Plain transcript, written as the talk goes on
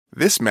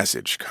This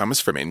message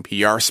comes from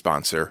NPR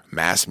sponsor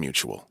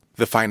MassMutual.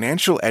 The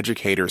Financial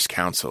Educators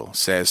Council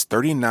says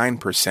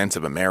 39%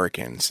 of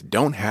Americans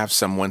don't have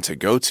someone to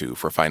go to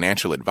for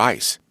financial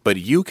advice, but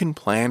you can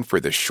plan for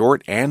the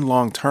short and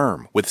long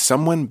term with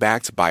someone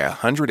backed by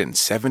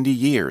 170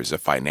 years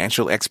of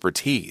financial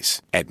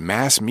expertise at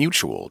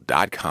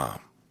MassMutual.com.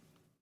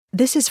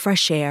 This is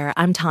Fresh Air.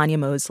 I'm Tanya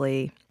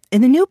Mosley.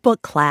 In the new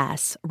book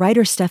Class,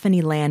 writer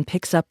Stephanie Land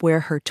picks up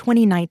where her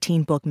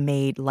 2019 book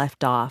Maid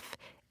left off.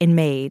 In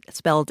Maid,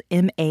 spelled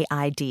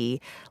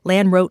M-A-I-D,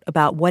 Land wrote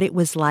about what it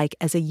was like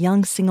as a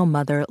young single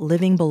mother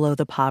living below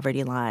the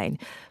poverty line,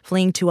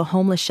 fleeing to a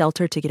homeless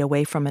shelter to get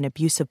away from an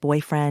abusive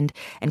boyfriend,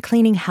 and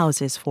cleaning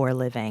houses for a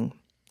living.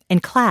 In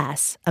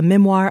Class, a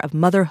memoir of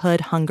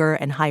motherhood, hunger,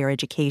 and higher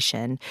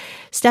education,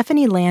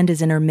 Stephanie Land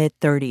is in her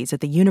mid-30s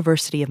at the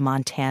University of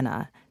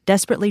Montana,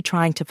 desperately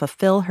trying to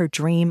fulfill her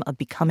dream of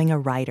becoming a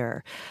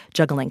writer,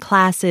 juggling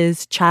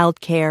classes,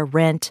 childcare,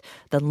 rent,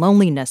 the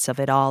loneliness of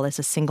it all as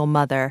a single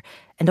mother,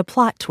 and a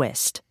plot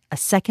twist, a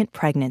second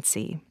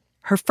pregnancy.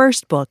 Her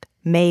first book,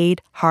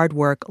 Maid, Hard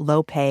Work,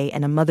 Low Pay,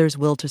 and a Mother's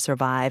Will to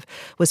Survive,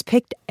 was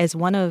picked as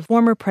one of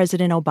former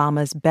President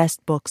Obama's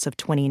best books of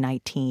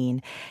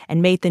 2019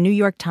 and made the New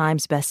York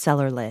Times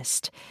bestseller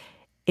list.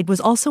 It was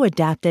also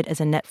adapted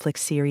as a Netflix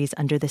series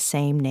under the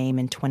same name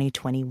in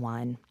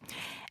 2021.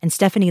 And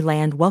Stephanie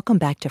Land, welcome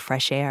back to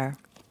Fresh Air.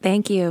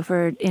 Thank you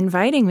for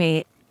inviting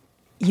me.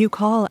 You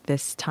call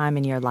this time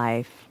in your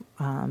life,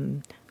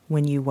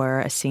 when you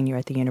were a senior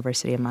at the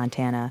University of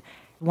Montana,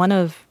 one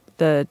of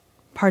the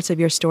parts of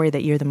your story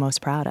that you're the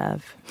most proud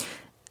of.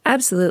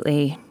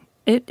 Absolutely.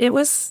 It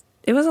was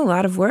a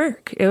lot of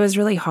work. It was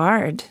really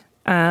hard.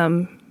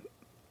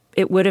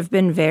 It would have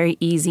been very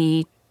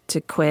easy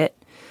to quit.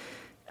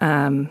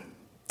 There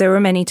were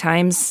many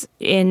times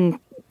in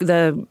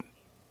the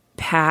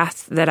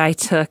path that I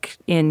took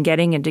in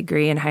getting a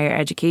degree in higher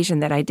education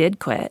that I did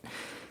quit.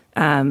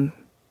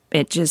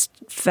 It just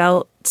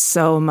felt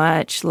so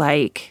much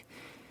like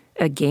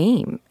a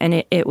game,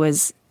 and it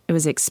was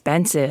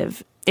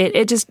expensive.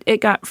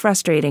 It got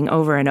frustrating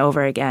over and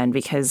over again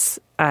because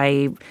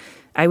I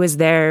was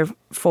there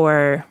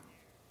for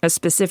a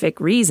specific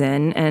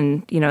reason,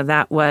 and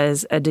that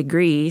was a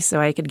degree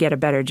so I could get a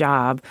better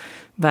job,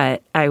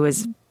 but I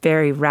was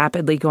very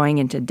rapidly going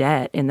into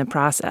debt in the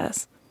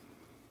process.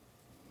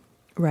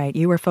 Right.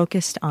 You were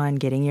focused on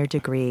getting your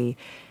degree.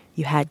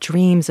 You had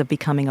dreams of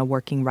becoming a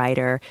working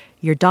writer.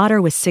 Your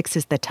daughter was 6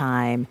 at the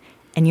time,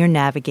 and you're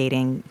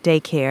navigating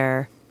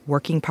daycare,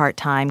 working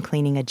part-time,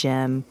 cleaning a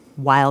gym,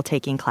 while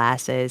taking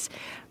classes.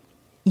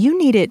 You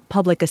needed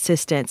public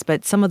assistance,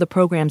 but some of the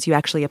programs you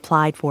actually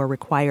applied for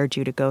required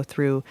you to go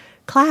through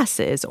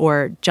classes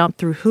or jump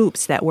through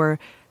hoops that were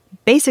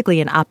basically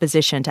in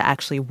opposition to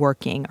actually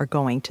working or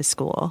going to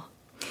school.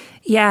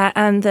 Yeah,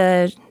 and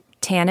the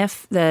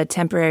TANF, the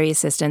Temporary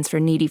Assistance for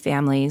Needy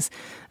Families,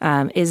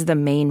 is the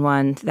main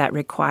one that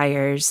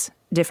requires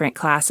different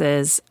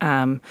classes.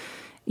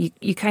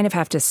 You kind of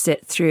have to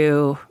sit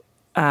through,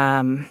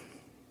 I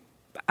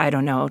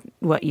don't know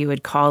what you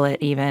would call it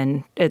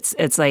even.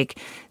 It's like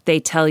they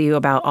tell you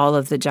about all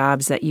of the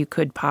jobs that you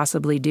could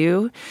possibly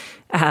do.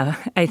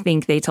 I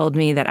think they told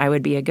me that I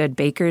would be a good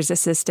baker's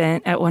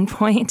assistant at one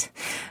point.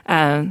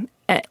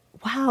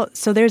 Wow.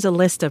 So there's a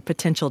list of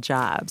potential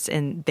jobs,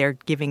 and they're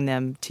giving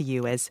them to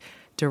you as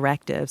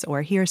directives,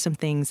 or here are some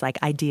things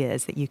like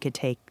ideas that you could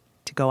take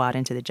to go out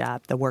into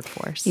the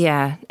workforce.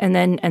 Yeah. And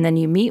then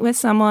you meet with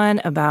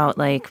someone about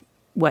like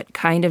what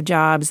kind of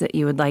jobs that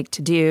you would like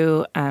to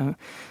do.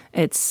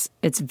 It's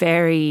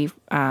very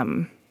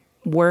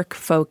work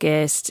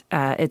focused.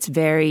 It's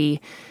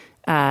very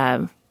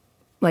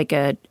like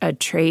a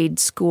trade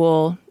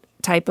school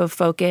type of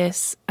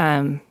focus.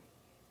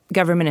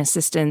 Government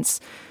assistance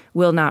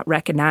will not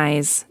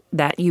recognize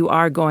that you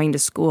are going to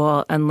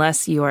school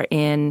unless you are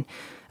in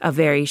a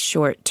very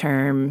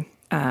short-term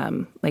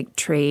like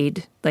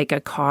trade, like a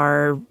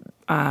car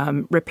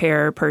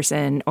repair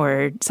person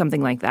or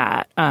something like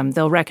that.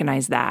 They'll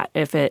recognize that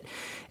if it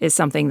is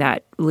something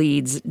that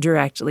leads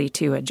directly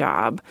to a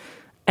job.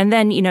 And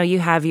then, you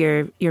have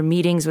your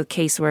meetings with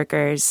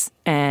caseworkers,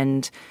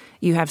 and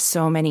you have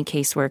so many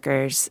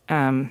caseworkers,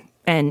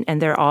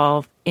 and they're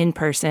all in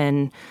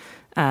person.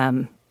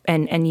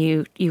 And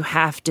you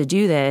have to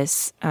do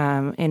this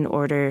in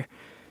order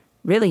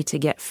really to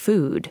get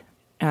food,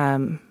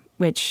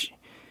 which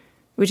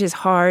is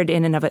hard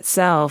in and of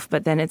itself,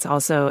 but then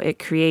it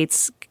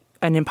creates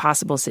an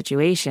impossible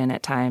situation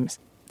at times.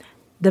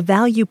 The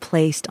value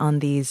placed on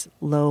these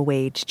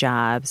low-wage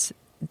jobs,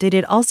 did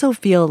it also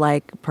feel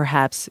like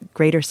perhaps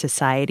greater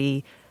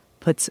society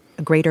puts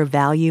a greater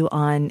value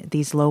on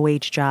these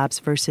low-wage jobs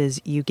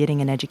versus you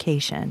getting an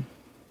education?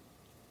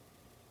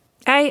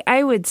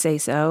 I would say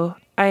so.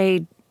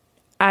 I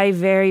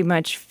very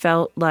much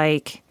felt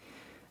like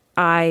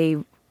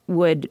I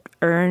would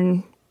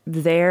earn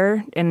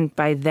there, and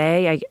by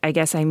they, I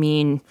guess I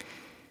mean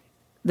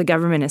the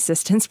government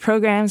assistance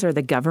programs or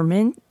the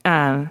government.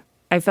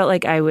 I felt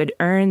like I would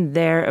earn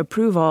their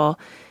approval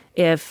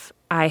if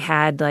I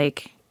had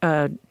like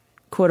a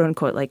quote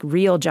unquote like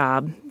real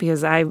job,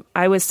 because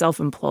I was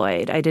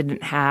self-employed. I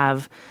didn't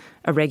have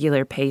a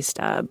regular pay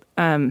stub.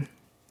 And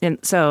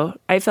so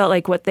I felt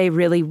like what they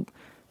really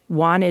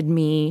wanted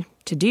me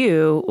to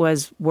do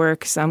was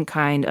work some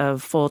kind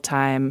of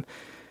full-time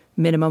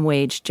minimum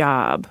wage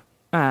job,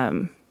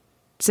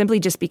 simply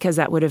just because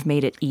that would have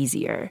made it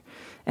easier.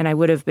 And I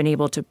would have been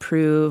able to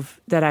prove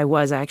that I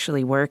was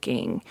actually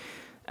working.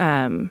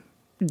 My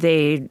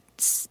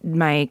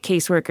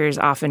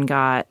caseworkers often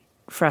got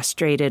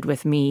frustrated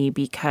with me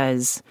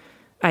because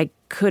I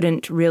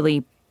couldn't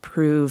really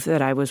prove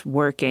that I was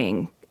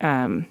working.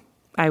 I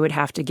would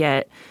have to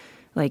get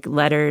like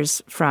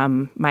letters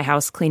from my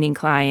house cleaning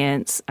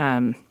clients.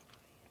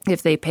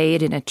 If they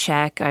paid in a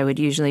check, I would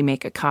usually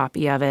make a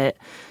copy of it.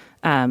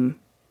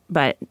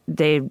 But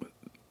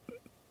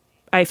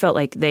I felt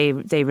like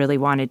they really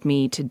wanted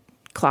me to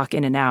clock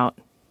in and out.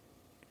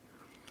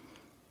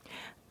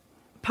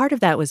 Part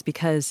of that was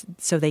because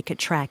so they could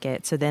track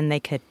it, so then they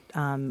could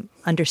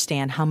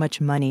understand how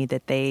much money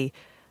that they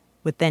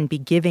would then be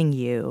giving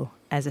you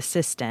as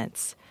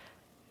assistants.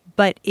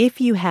 But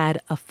if you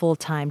had a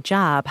full-time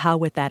job, how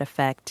would that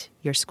affect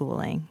your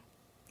schooling?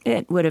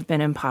 It would have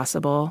been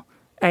impossible.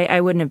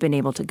 I wouldn't have been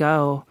able to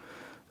go.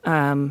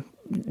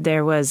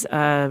 There was,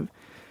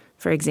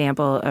 for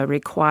example, a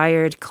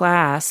required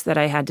class that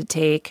I had to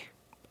take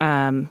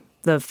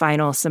the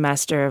final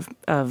semester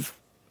of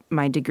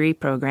my degree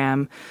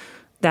program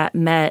that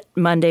met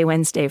Monday,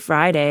 Wednesday,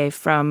 Friday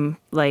from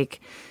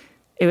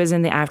it was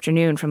in the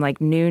afternoon from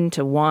noon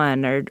to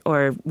 1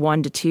 or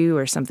 1 to 2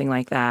 or something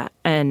like that.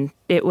 And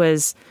it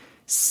was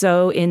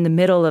so in the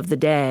middle of the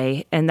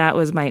day, and that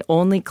was my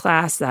only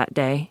class that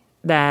day,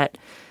 that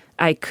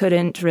I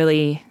couldn't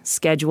really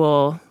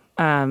schedule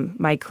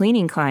my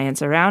cleaning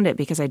clients around it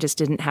because I just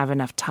didn't have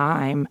enough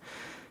time.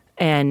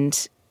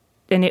 And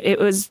it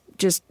was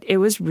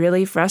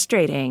really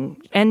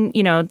frustrating. And,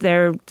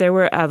 there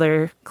were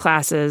other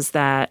classes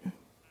that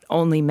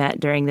only met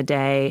during the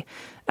day.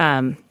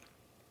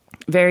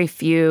 Very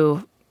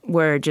few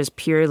were just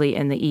purely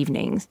in the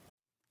evenings.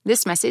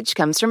 This message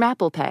comes from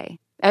Apple Pay.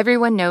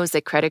 Everyone knows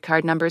that credit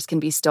card numbers can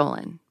be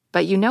stolen.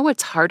 But you know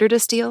what's harder to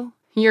steal?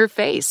 Your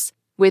face.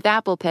 With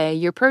Apple Pay,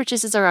 your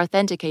purchases are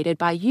authenticated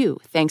by you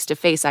thanks to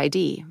Face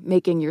ID,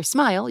 making your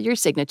smile your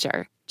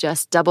signature.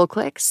 Just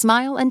double-click,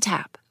 smile, and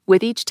tap.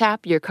 With each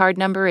tap, your card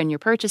number and your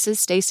purchases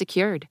stay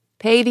secured.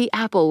 Pay the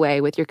Apple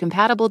way with your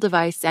compatible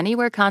device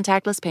anywhere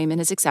contactless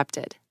payment is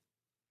accepted.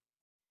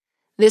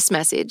 This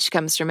message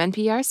comes from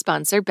NPR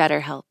sponsor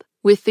BetterHelp.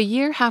 With the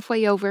year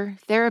halfway over,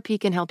 therapy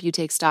can help you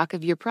take stock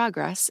of your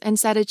progress and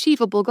set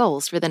achievable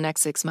goals for the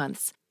next 6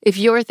 months. If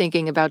you're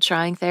thinking about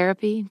trying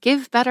therapy,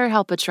 give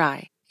BetterHelp a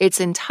try. It's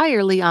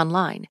entirely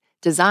online,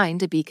 designed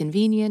to be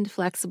convenient,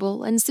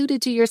 flexible, and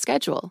suited to your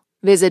schedule.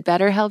 Visit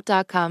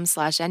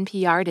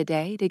BetterHelp.com/NPR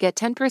today to get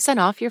 10%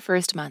 off your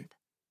first month.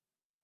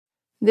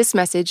 This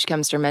message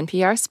comes from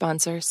NPR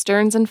sponsor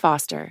Stearns &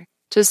 Foster.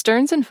 To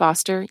Stearns &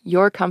 Foster,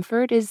 your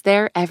comfort is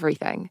their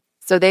everything.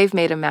 So they've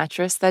made a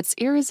mattress that's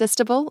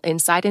irresistible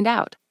inside and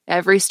out.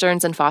 Every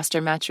Stearns &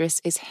 Foster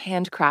mattress is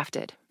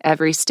handcrafted.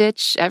 Every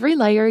stitch, every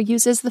layer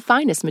uses the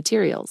finest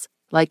materials,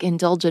 like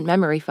indulgent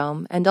memory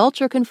foam and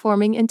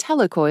ultra-conforming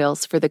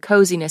IntelliCoils for the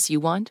coziness you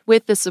want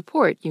with the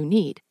support you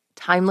need.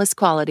 Timeless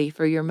quality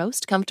for your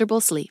most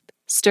comfortable sleep.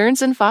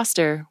 Stearns &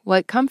 Foster,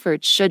 what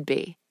comfort should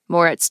be.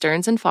 More at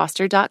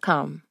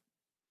stearnsandfoster.com.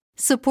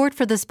 Support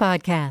for this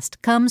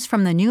podcast comes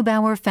from the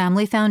Neubauer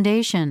Family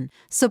Foundation,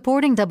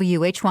 supporting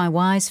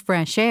WHYY's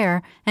Fresh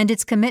Air and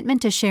its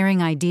commitment to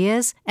sharing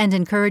ideas and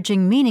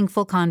encouraging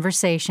meaningful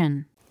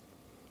conversation.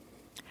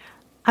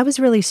 I was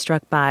really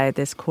struck by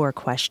this core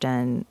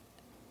question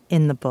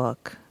in the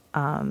book,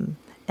 and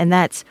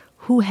that's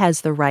who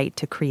has the right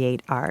to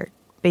create art?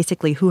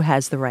 Basically, who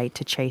has the right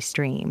to chase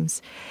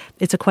dreams?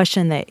 It's a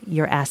question that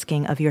you're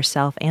asking of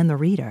yourself and the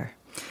reader.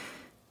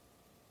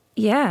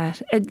 Yeah,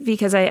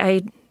 because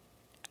I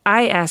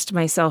asked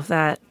myself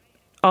that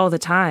all the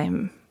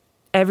time.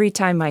 Every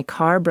time my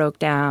car broke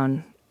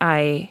down,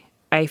 I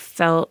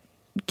felt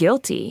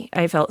guilty.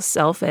 I felt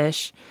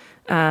selfish.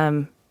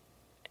 And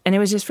it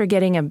was just for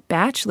getting a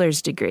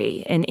bachelor's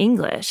degree in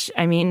English.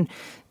 I mean,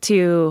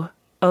 to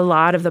a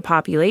lot of the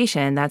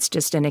population, that's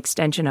just an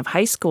extension of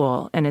high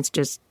school, and it's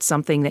just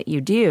something that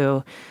you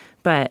do.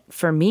 But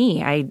for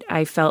me,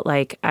 I felt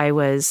like I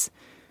was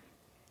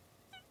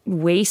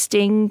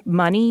wasting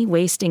money,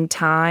 wasting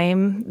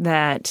time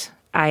that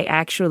I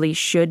actually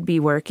should be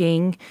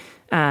working.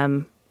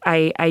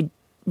 I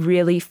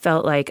really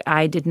felt like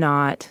I did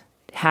not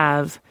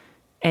have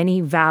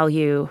any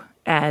value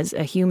as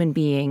a human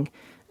being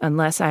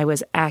unless I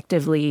was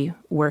actively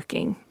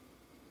working.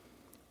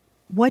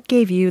 What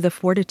gave you the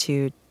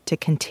fortitude to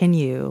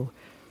continue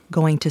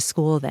going to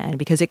school then?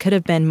 Because it could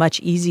have been much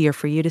easier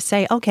for you to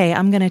say, okay,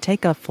 I'm going to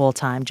take a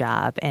full-time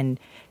job and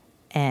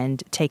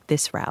take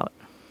this route.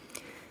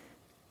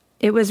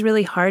 It was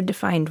really hard to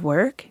find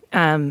work.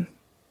 There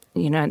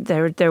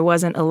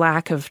wasn't a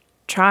lack of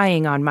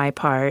trying on my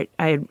part.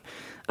 I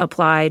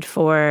applied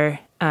for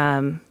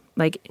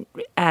like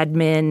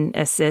admin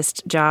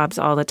assist jobs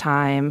all the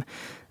time.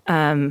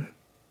 And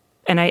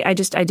I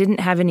didn't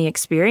have any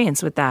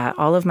experience with that.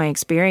 All of my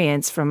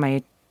experience from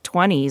my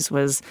 20s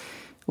was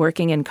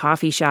working in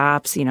coffee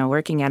shops,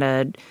 working at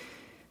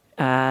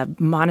a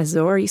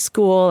Montessori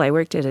school. I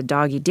worked at a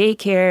doggy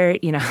daycare,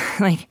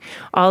 like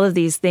all of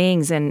these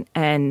things.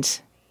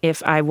 And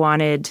if I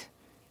wanted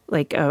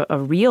like a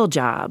real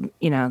job,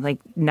 like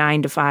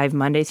 9 to 5,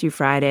 Monday through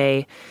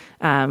Friday,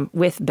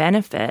 with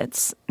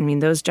benefits, I mean,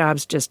 those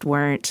jobs just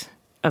weren't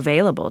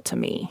available to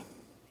me.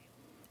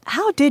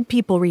 How did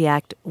people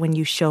react when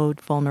you showed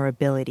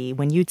vulnerability,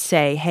 when you'd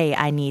say, hey,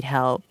 I need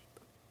help?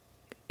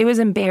 It was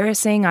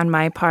embarrassing on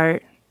my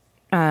part.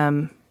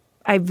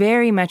 I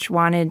very much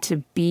wanted to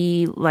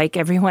be like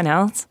everyone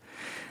else.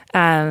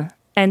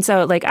 And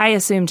so, like, I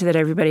assumed that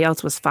everybody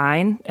else was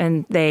fine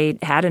and they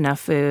had enough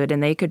food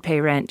and they could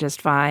pay rent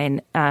just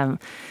fine. And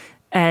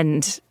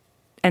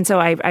so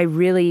I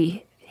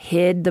really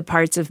hid the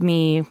parts of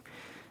me,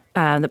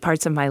 the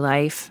parts of my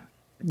life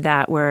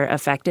that were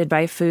affected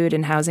by food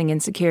and housing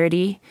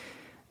insecurity.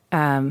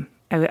 I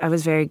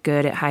was very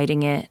good at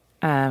hiding it.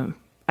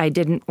 I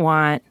didn't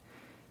want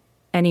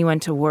anyone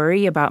to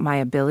worry about my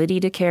ability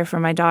to care for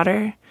my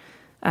daughter.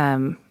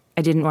 I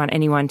didn't want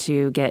anyone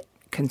to get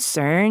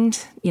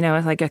concerned,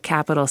 with like a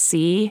capital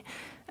C,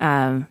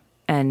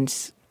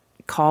 and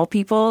call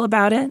people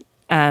about it.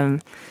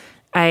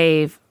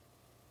 I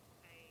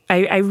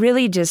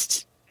really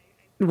just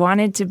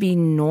wanted to be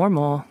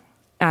normal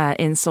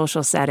in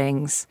social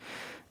settings.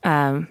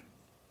 And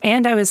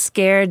I was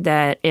scared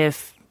that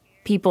if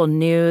people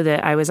knew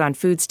that I was on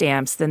food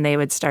stamps, then they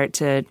would start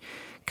to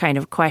kind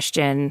of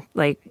question,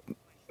 like,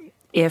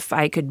 if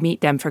I could meet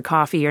them for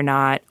coffee or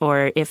not,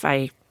 or if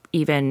I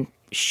even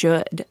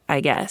should, I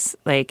guess.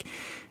 Like,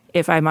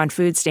 if I'm on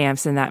food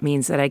stamps, then that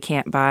means that I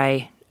can't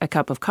buy a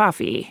cup of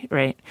coffee,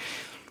 right?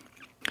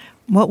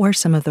 What were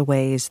some of the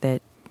ways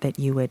that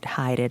you would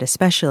hide it,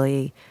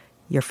 especially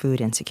your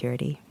food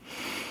insecurity?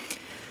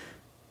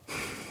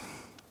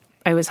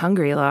 I was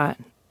hungry a lot.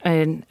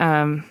 And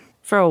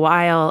for a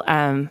while,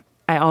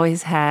 I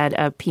always had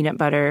a peanut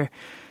butter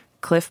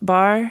Cliff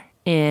Bar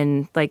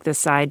in like the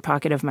side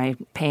pocket of my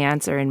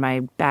pants or in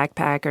my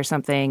backpack or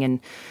something.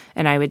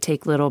 And I would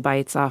take little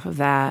bites off of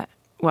that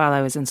while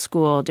I was in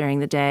school during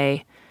the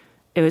day.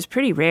 It was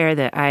pretty rare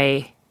that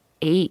I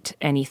ate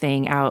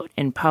anything out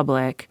in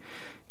public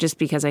just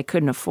because I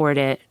couldn't afford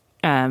it.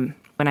 When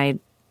I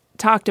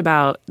talked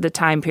about the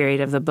time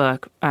period of the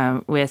book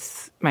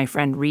with my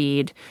friend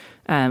Reed,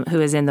 who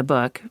is in the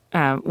book,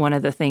 one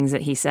of the things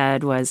that he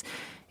said was,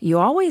 you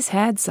always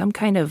had some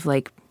kind of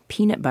like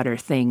peanut butter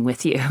thing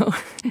with you.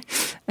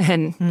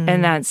 and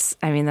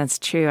that's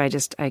true.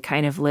 I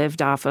kind of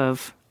lived off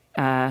of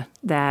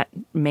that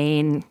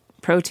main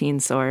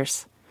protein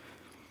source.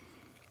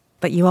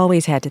 But you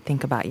always had to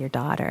think about your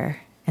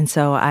daughter. And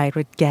so I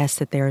would guess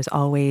that there is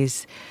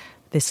always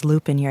this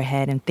loop in your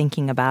head and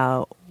thinking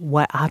about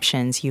what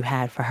options you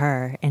had for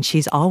her. And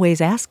she's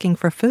always asking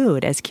for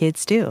food, as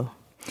kids do.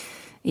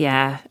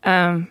 Yeah.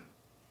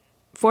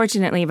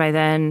 Fortunately, by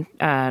then,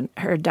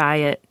 her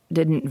diet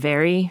didn't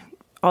vary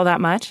all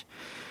that much.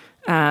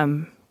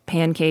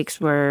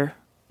 Pancakes were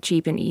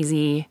cheap and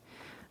easy.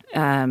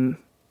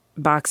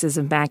 Boxes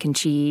of mac and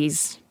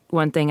cheese.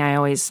 One thing I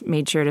always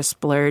made sure to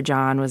splurge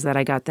on was that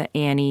I got the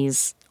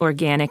Annie's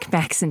organic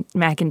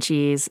mac and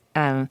cheese.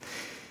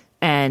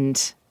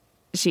 And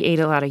she ate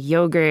a lot of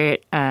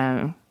yogurt.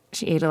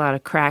 She ate a lot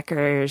of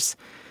crackers.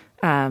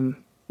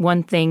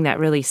 One thing that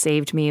really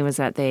saved me was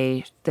that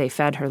they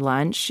fed her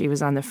lunch. She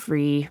was on the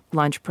free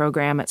lunch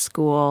program at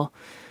school.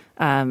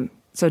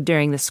 So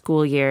during the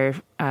school year,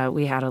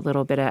 we had a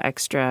little bit of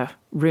extra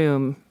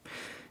room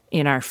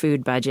in our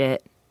food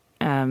budget.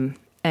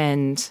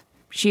 And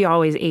she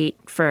always ate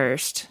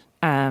first.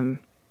 And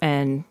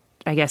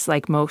I guess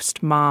like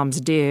most moms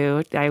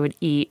do, I would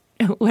eat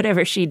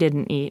whatever she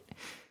didn't eat.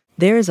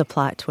 There is a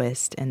plot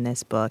twist in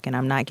this book, and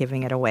I'm not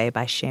giving it away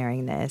by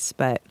sharing this,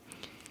 but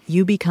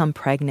you become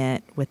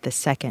pregnant with the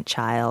second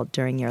child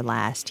during your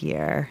last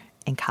year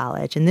in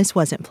college, and this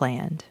wasn't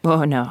planned.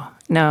 Oh, no.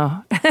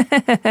 No,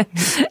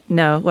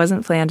 it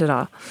wasn't planned at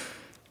all.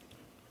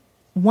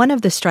 One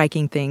of the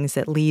striking things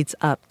that leads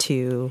up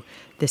to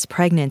this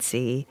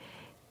pregnancy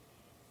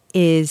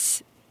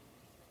is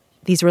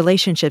these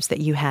relationships that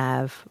you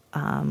have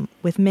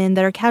with men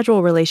that are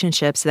casual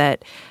relationships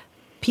that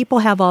people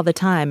have all the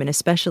time, and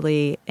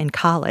especially in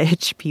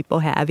college, people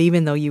have,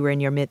 even though you were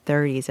in your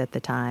mid-30s at the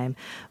time.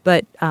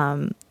 But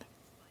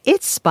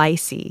it's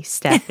spicy,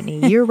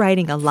 Stephanie. You're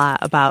writing a lot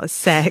about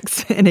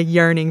sex and a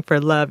yearning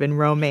for love and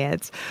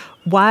romance.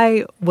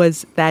 Why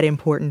was that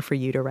important for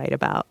you to write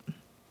about?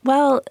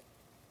 Well,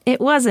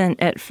 it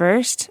wasn't at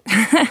first.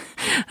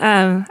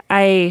 I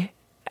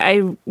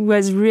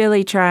was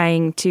really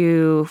trying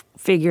to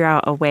figure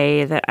out a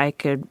way that I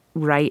could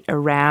write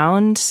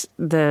around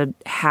the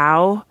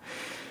how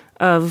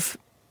of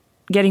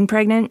getting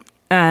pregnant.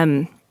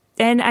 And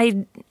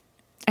I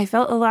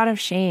felt a lot of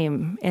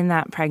shame in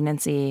that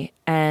pregnancy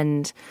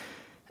and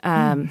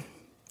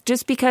just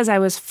just because I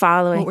was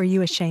following. What were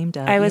you ashamed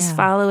of? I was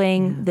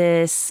following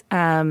this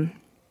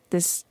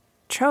this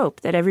trope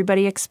that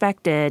everybody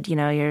expected. You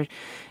know, you're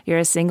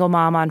a single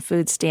mom on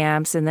food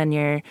stamps, and then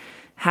you're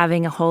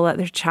having a whole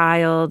other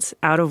child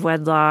out of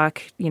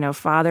wedlock. You know,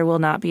 father will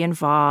not be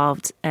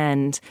involved.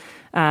 And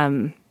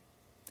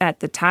at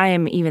the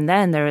time, even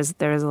then, there was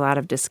a lot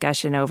of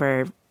discussion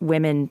over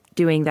women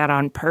doing that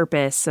on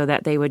purpose so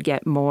that they would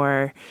get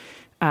more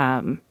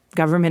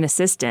government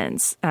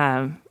assistance.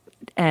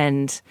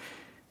 And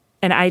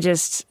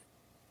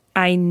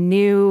I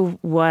knew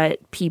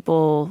what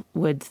people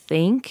would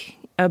think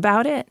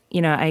about it.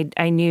 You know,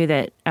 I knew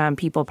that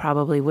people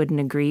probably wouldn't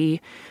agree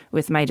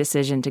with my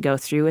decision to go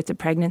through with the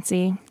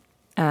pregnancy.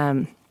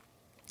 When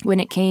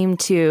it came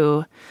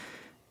to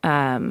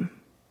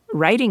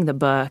writing the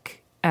book,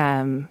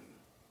 and,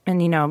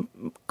 you know,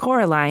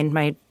 Coraline,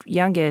 my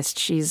youngest,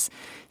 she's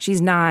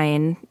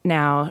 9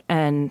 now,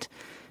 and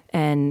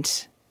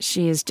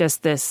she is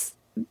just this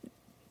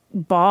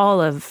ball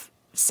of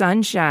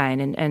sunshine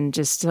and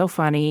just so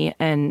funny.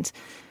 And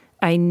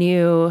I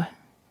knew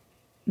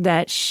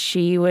that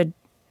she would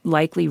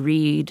likely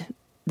read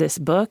this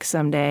book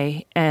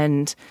someday,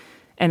 and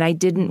I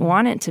didn't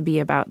want it to be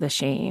about the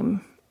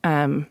shame.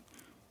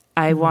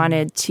 I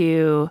wanted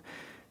to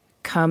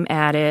come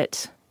at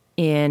it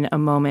in a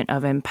moment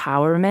of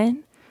empowerment,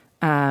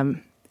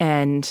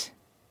 and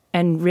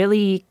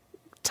really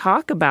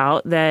talk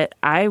about that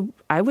I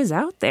was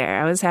out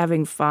there. I was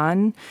having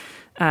fun.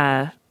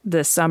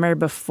 The summer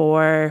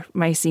before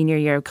my senior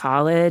year of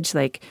college,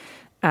 like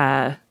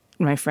my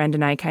friend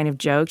and I kind of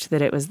joked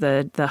that it was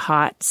the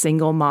hot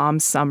single mom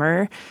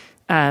summer,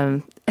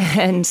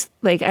 and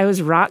like I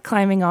was rock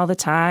climbing all the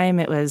time.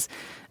 It was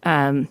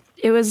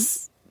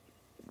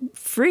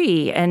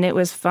free and it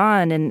was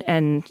fun,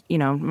 and you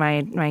know,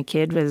 my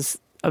kid was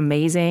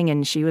amazing,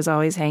 and she was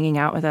always hanging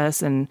out with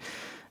us, and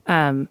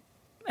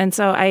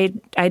so I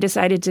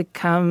decided to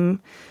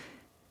come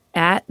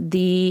at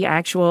the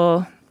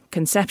actual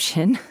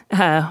conception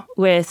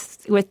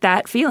with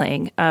that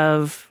feeling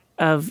of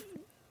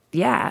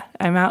yeah,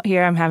 I'm out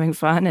here, I'm having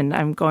fun, and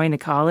I'm going to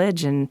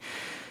college, and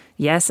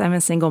yes, I'm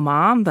a single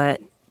mom, but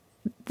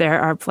there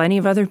are plenty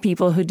of other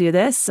people who do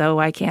this, so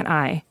why can't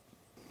I?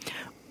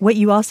 What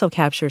you also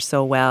capture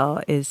so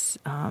well is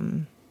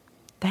that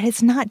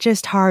it's not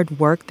just hard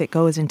work that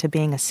goes into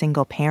being a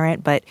single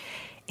parent, but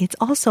it's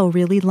also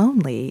really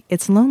lonely.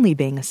 It's lonely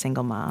being a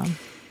single mom.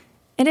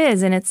 It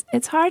is, and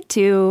it's hard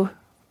to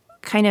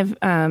kind of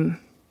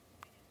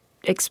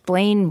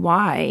explain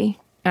why.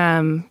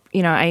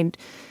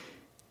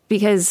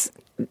 Because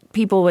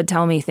people would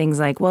tell me things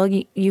like, well,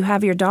 you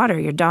have your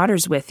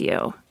daughter's with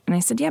you. And I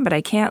said, yeah, but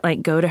I can't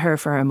like go to her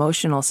for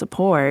emotional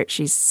support.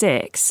 She's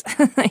 6.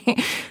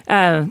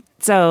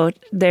 So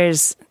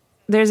there's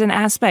an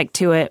aspect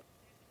to it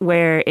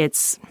where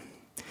it's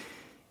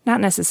not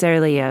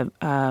necessarily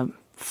a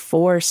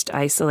forced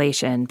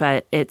isolation,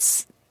 but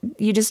it's,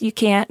 you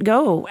can't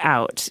go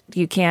out.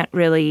 You can't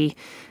really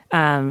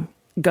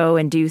go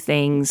and do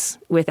things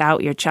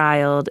without your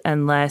child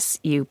unless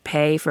you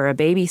pay for a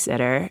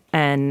babysitter.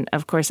 And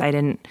of course, I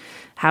didn't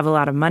have a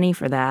lot of money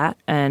for that.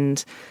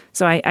 And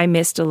so I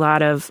missed a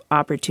lot of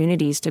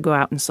opportunities to go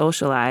out and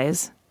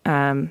socialize.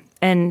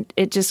 And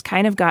it just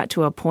kind of got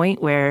to a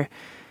point where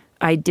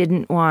I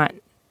didn't want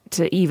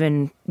to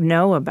even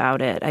know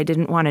about it. I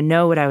didn't want to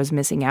know what I was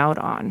missing out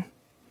on.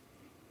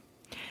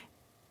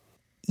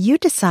 You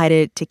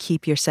decided to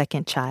keep your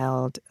second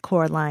child,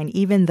 Coraline,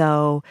 even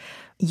though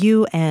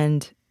you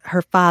and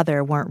her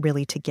father weren't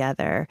really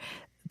together.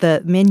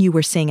 The men you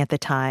were seeing at the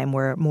time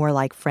were more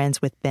like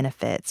friends with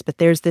benefits. But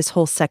there's this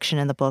whole section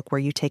in the book where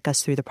you take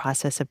us through the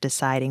process of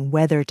deciding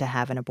whether to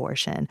have an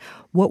abortion.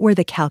 What were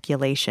the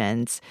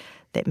calculations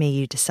that made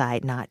you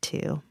decide not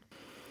to?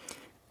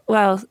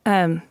 Well,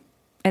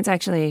 it's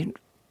actually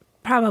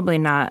probably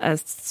not a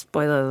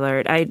spoiler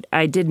alert.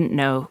 I didn't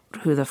know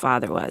who the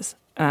father was.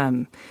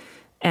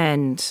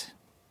 And,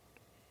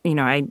 you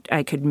know,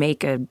 I could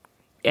make a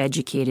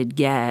educated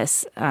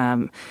guess,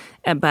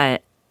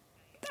 but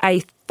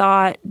I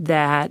thought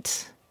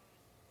that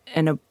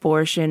an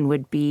abortion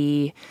would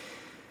be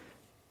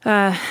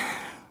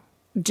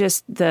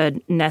just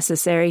the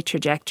necessary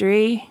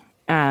trajectory.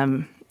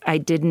 I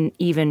didn't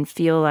even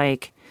feel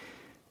like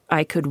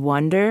I could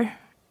wonder,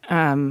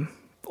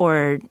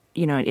 or,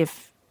 you know,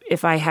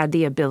 if I had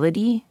the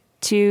ability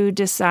to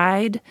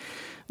decide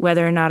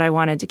whether or not I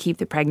wanted to keep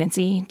the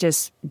pregnancy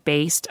just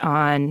based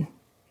on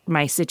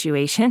my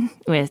situation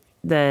with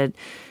the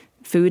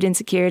food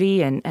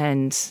insecurity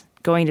and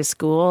going to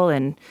school.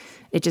 And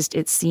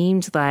it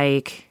seemed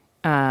like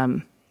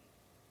a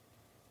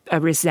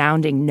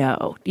resounding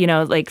no, you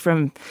know, like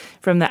from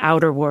the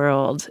outer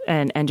world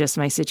and just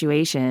my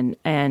situation.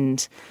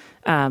 And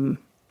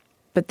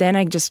but then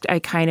I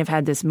kind of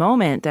had this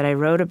moment that I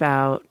wrote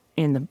about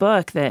in the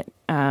book that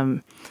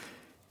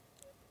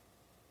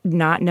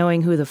not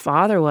knowing who the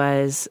father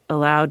was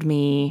allowed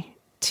me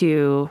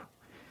to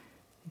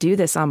do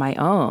this on my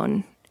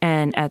own.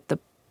 And at the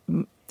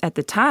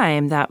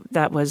time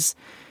that was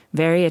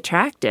very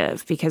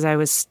attractive because I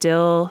was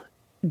still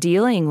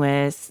dealing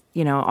with,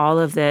 all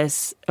of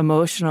this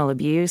emotional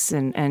abuse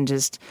and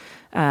just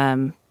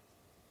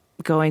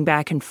going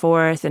back and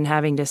forth and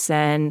having to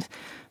send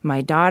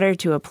my daughter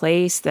to a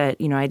place that,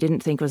 I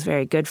didn't think was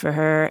very good for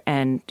her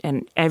and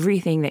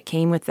everything that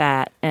came with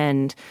that.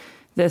 And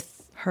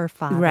her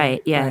father.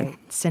 Right, yeah. Right.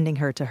 Sending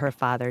her to her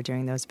father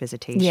during those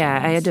visitations. Yeah,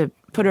 I had to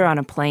put her on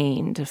a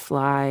plane to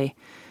fly.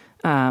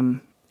 And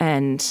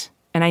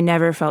I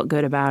never felt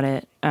good about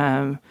it.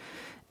 And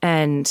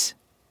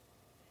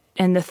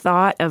the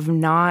thought of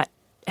not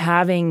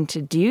having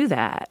to do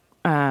that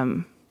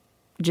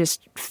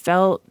just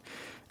felt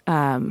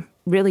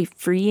really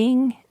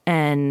freeing,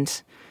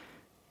 and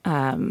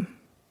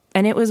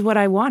it was what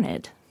I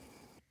wanted.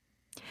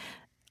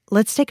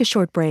 Let's take a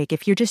short break.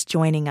 If you're just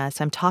joining us,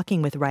 I'm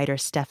talking with writer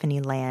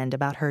Stephanie Land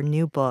about her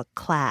new book,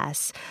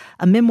 Class,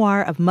 a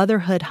memoir of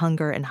motherhood,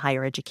 hunger, and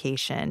higher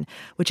education,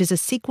 which is a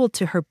sequel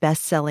to her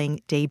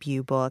best-selling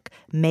debut book,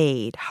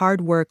 Maid,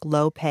 Hard Work,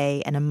 Low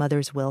Pay, and a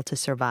Mother's Will to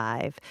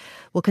Survive.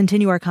 We'll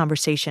continue our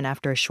conversation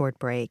after a short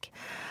break.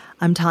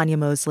 I'm Tanya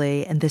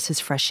Mosley, and this is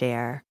Fresh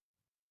Air.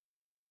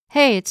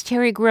 Hey, it's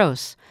Terry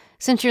Gross.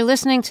 Since you're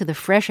listening to the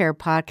Fresh Air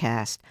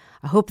podcast,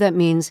 I hope that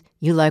means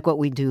you like what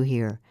we do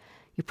here.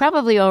 You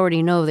probably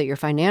already know that your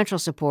financial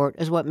support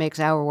is what makes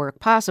our work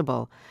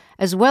possible,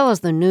 as well as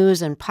the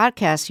news and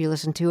podcasts you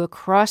listen to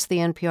across the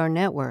NPR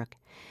network.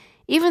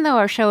 Even though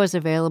our show is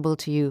available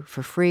to you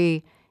for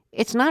free,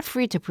 it's not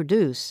free to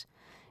produce.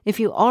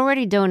 If you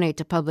already donate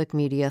to public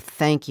media,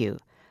 thank you.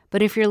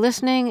 But if you're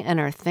listening and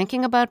are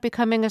thinking about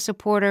becoming a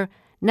supporter,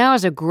 now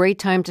is a great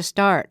time to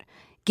start.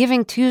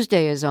 Giving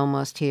Tuesday is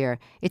almost here.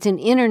 It's an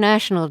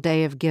international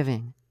day of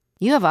giving.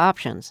 You have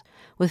options.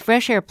 With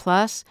Fresh Air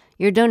Plus,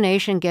 your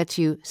donation gets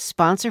you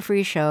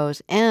sponsor-free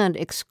shows and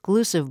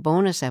exclusive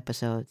bonus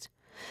episodes.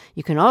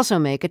 You can also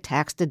make a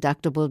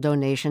tax-deductible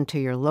donation to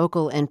your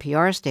local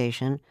NPR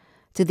station,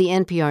 to the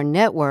NPR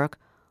network,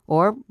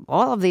 or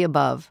all of the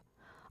above.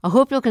 I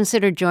hope you'll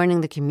consider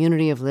joining the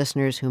community of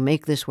listeners who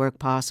make this work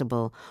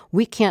possible.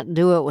 We can't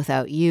do it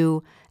without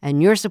you,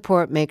 and your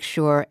support makes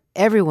sure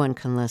everyone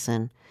can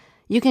listen.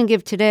 You can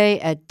give today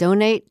at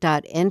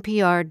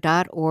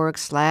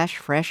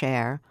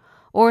donate.npr.org/freshair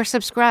or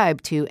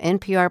subscribe to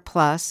NPR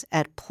Plus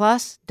at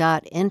plus.npr.org.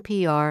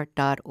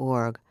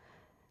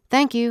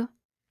 Thank you.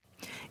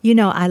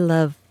 I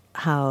love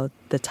how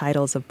the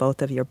titles of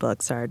both of your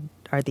books are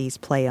these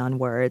play on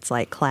words,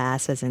 like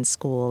class as in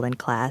school and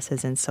class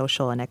as in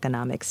social and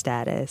economic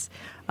status.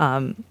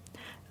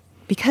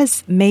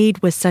 Because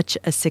Maid was such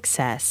a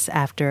success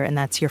and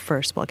that's your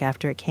first book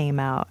after it came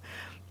out,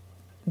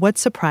 what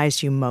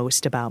surprised you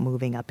most about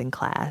moving up in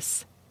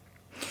class?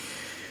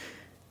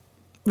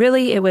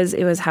 Really, it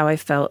was how I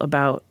felt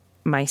about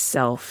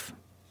myself.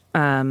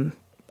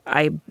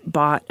 I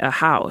bought a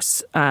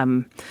house,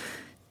 and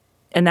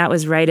that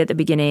was right at the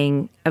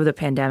beginning of the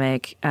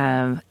pandemic.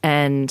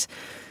 And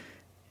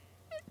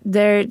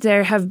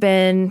there have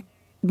been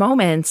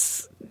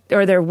moments,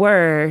 or there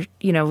were,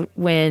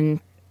 when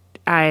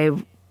I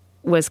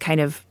was kind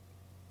of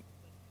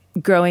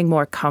growing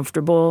more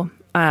comfortable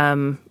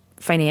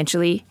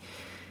financially,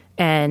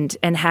 and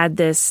had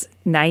this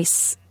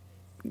nice.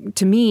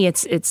 To me,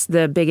 it's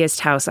the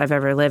biggest house I've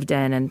ever lived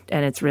in, and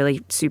it's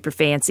really super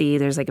fancy.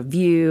 There's like a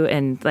view,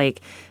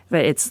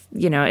 but it's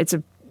it's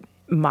a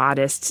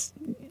modest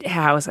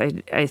house.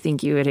 I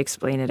think you would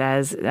explain it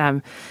as,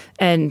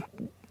 and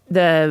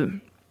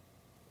the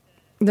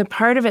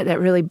part of it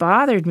that really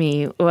bothered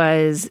me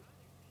was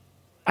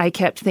I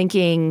kept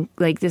thinking,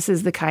 like, this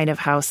is the kind of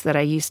house that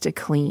I used to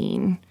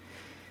clean,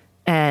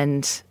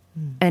 and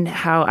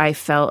how I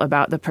felt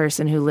about the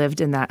person who lived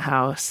in that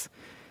house,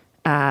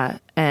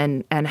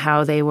 and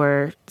how they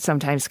were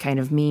sometimes kind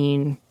of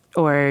mean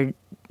or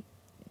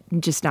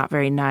just not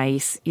very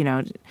nice.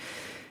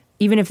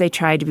 Even if they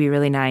tried to be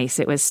really nice,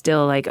 it was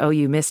still like, oh,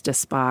 you missed a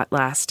spot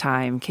last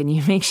time. Can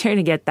you make sure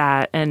to get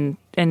that?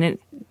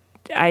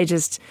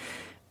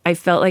 I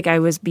felt like I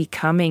was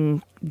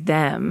becoming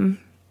them,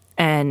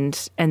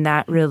 and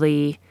that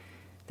really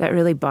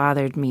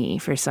bothered me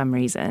for some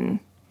reason.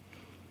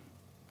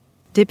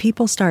 Did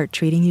people start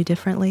treating you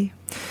differently?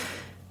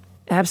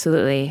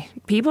 Absolutely.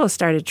 People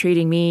started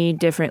treating me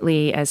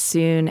differently as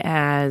soon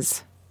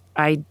as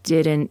I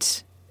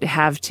didn't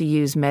have to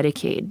use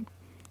Medicaid.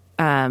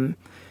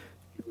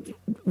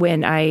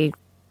 When I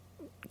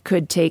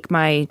could take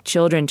my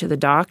children to the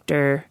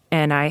doctor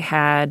and I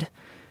had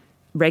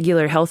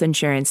regular health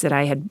insurance that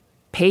I had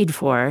paid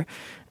for,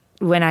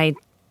 when I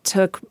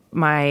took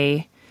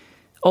my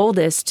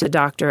oldest to the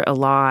doctor a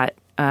lot,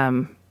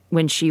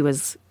 when she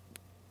was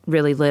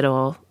really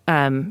little,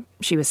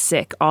 she was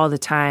sick all the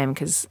time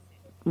because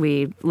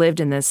we lived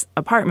in this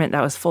apartment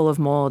that was full of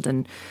mold,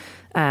 and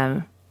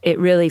it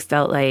really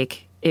felt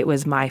like it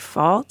was my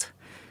fault.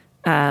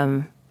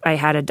 I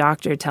had a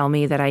doctor tell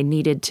me that I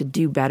needed to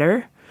do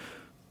better,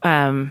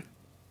 and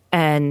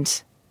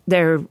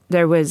there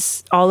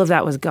was all of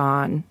that was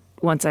gone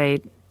once I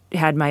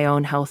had my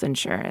own health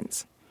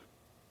insurance.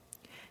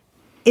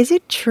 Is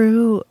it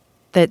true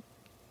that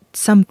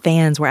some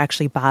fans were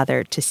actually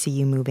bothered to see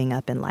you moving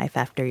up in life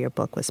after your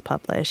book was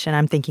published. And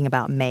I'm thinking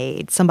about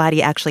Maid.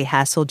 Somebody actually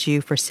hassled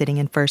you for sitting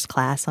in first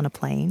class on a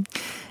plane.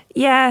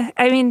 Yeah,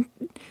 I mean,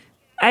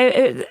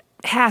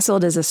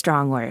 hassled is a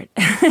strong word.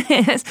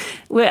 I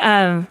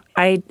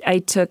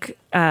took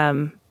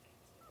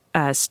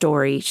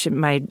Story.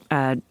 My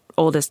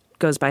oldest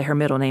goes by her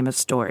middle name of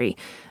Story.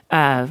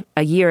 A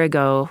year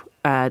ago,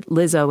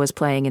 Lizzo was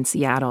playing in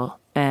Seattle,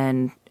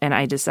 and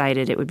I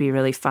decided it would be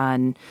really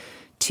fun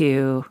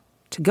to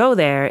go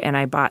there, and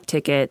I bought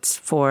tickets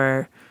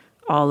for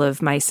all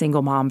of my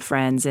single mom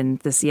friends in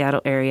the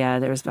Seattle area.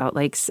 There was about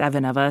like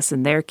 7 of us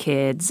and their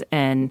kids,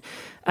 and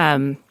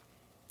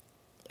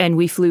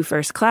we flew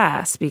first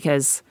class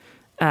because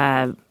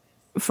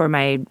for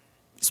my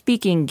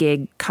speaking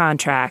gig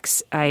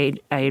contracts, I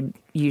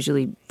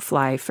usually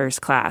fly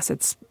first class.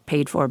 It's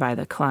paid for by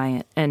the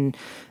client, and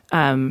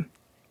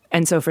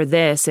so for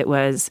this, it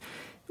was,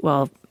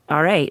 well,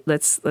 all right,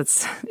 let's.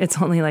 It's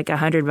only like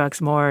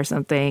 $100 more or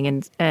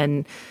something,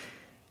 and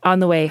on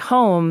the way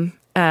home,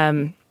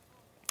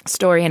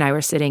 Story and I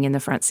were sitting in the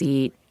front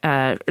seat,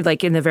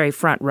 like in the very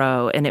front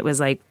row, and it was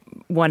like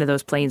one of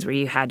those planes where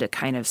you had to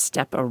kind of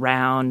step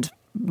around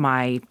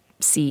my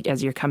seat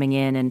as you're coming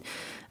in,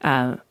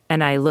 and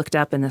I looked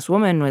up, and this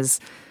woman was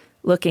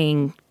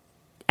looking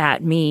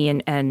at me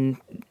and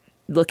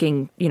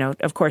looking,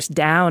 of course,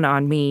 down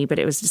on me, but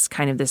it was just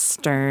kind of this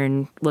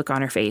stern look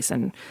on her face,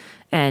 and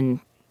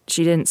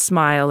she didn't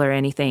smile or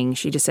anything.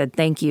 She just said,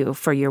 "Thank you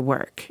for your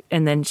work,"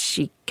 and then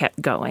she kept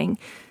going,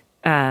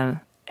 and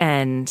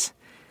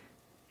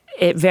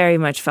it very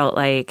much felt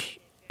like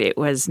it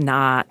was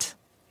not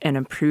an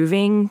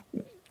approving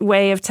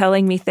way of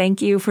telling me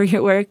thank you for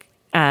your work.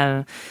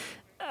 It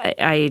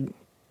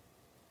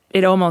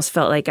almost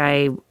felt like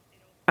I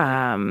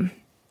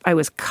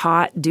was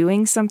caught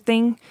doing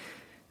something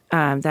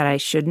that I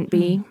shouldn't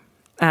be.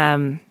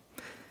 But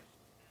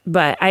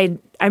I'm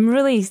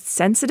really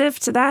sensitive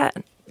to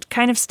that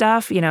kind of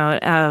stuff,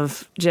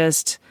 of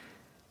just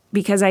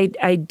because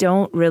I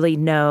don't really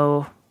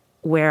know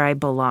where I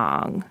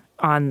belong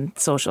on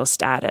social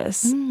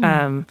status.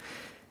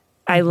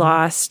 I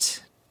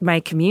lost my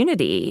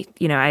community.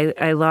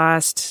 I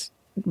lost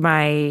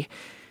my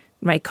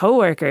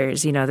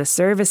coworkers, the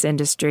service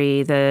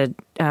industry, the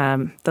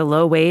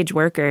low wage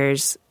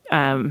workers.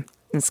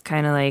 It's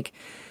kind of like,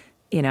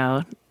 in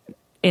a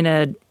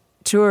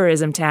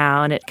tourism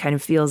town, it kind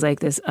of feels like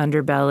this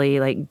underbelly,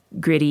 like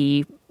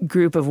gritty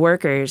group of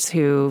workers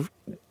who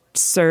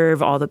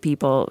serve all the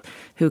people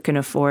who can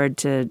afford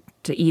to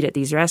eat at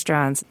these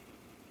restaurants.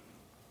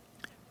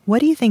 What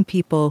do you think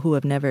people who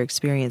have never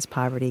experienced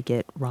poverty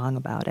get wrong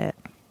about it?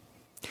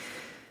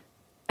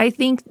 I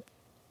think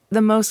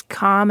the most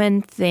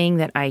common thing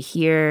that I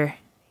hear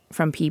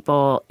from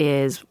people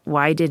is,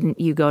 why didn't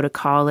you go to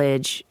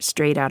college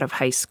straight out of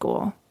high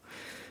school?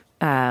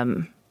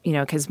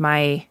 Because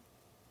my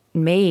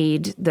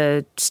Maid,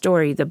 the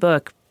story, the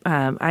book,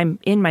 I'm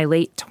in my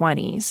late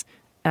 20s.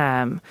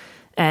 And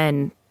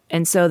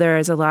so there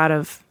is a lot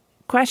of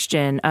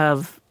question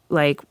of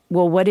like,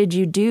 well, what did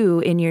you do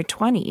in your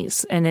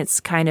 20s? And it's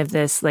kind of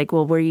this like,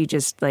 well, were you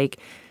just like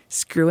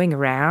screwing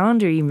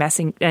around? Or you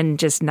messing and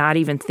just not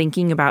even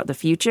thinking about the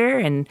future?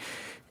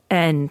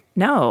 And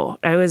no,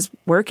 I was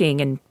working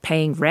and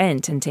paying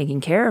rent and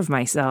taking care of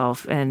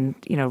myself. And,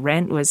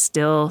 rent was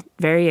still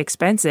very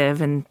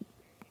expensive and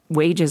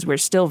wages were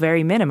still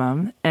very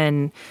minimum.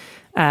 And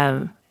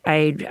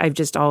I've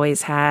just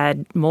always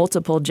had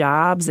multiple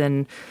jobs,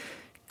 and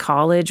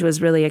college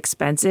was really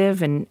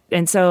expensive. And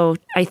so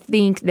I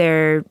think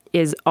there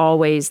is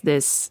always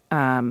this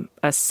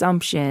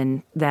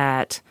assumption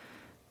that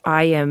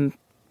I am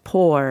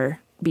poor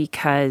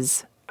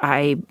because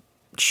I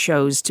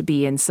chose to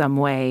be in some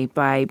way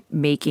by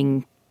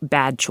making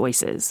bad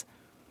choices.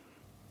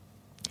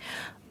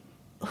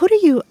 Who do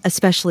you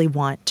especially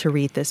want to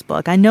read this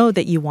book? I know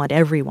that you want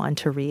everyone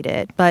to read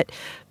it, but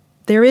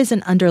there is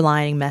an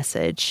underlying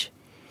message.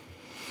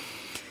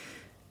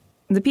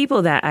 The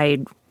people that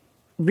I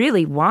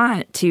really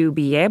want to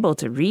be able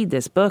to read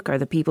this book are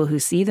the people who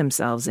see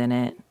themselves in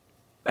it.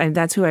 And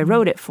that's who I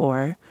wrote it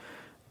for.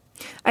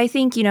 I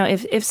think,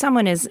 if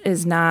someone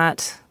is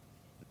not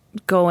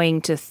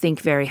going to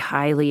think very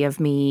highly of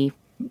me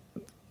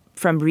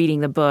from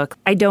reading the book,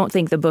 I don't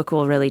think the book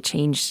will really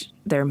change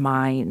their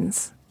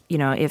minds.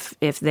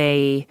 If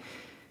they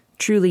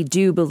truly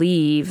do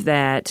believe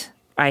that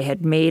I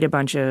had made a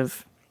bunch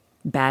of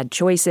bad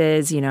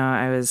choices,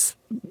 I was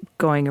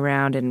going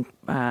around and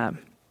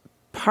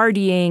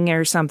partying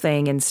or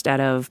something instead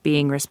of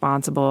being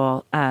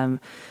responsible, I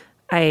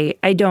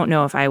don't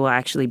know if I will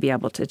actually be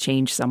able to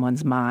change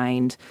someone's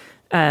mind.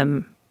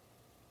 I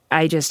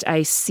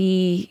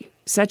see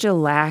such a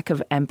lack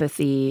of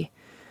empathy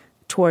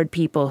toward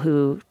people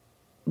who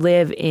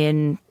live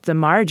in the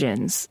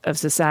margins of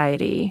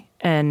society.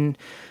 And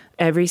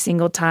every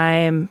single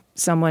time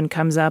someone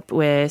comes up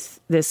with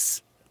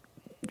this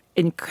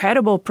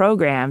incredible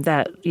program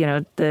that,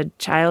 the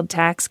child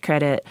tax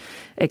credit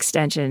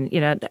extension,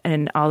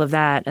 and all of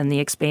that, and the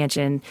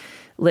expansion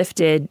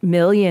lifted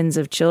millions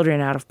of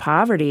children out of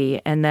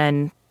poverty. And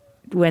then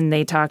when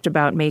they talked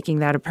about making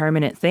that a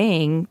permanent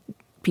thing,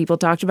 people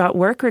talked about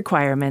work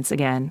requirements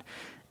again.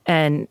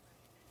 And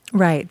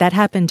right, that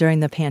happened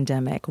during the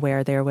pandemic,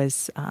 where there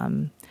was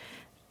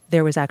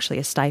actually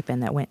a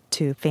stipend that went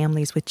to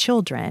families with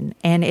children.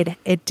 And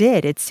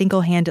it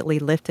single-handedly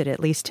lifted,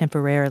 at least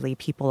temporarily,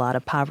 people out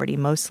of poverty,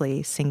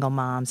 mostly single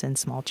moms and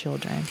small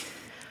children.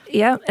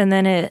 Yeah, and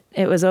then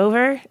it was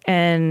over,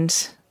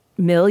 and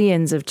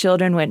millions of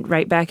children went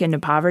right back into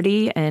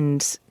poverty,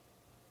 and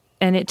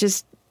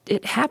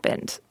it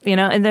happened,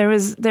 and there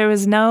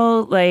was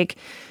no like,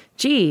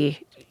 gee,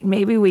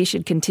 maybe we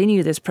should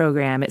continue this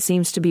program. It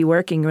seems to be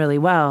working really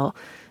well.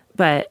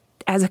 But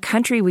as a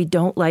country, we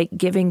don't like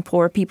giving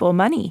poor people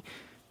money,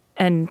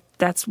 and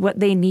that's what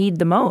they need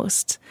the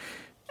most.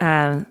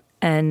 And,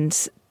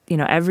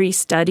 every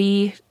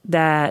study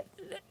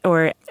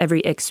or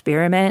every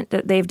experiment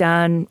that they've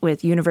done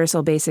with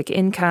universal basic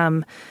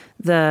income,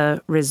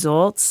 the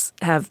results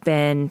have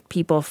been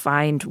people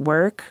find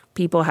work,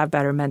 people have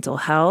better mental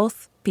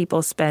health,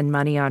 people spend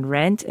money on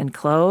rent and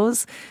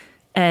clothes,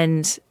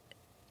 and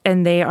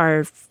they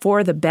are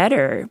for the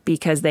better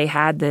because they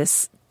had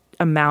this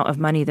amount of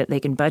money that they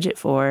can budget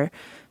for.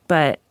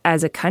 But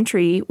as a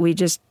country, we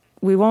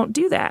won't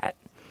do that.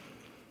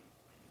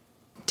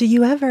 Do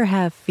you ever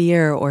have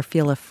fear or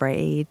feel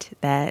afraid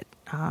that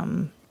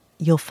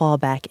you'll fall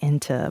back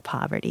into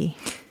poverty?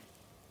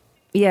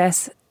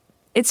 Yes.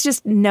 It's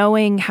just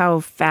knowing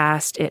how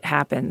fast it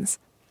happens.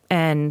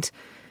 And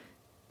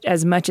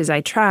as much as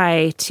I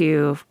try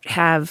to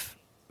have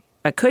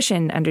a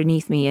cushion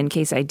underneath me in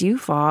case I do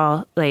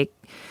fall, like,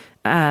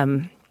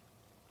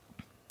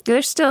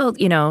 there's still,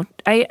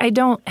 I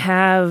don't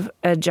have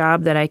a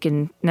job that I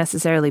can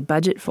necessarily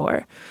budget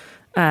for.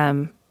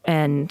 And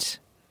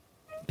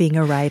being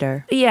a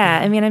writer. Yeah.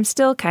 I mean, I'm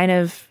still kind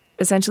of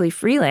essentially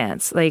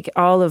freelance. Like,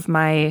 all of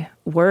my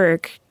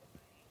work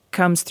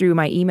comes through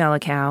my email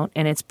account,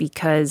 and it's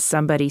because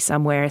somebody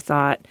somewhere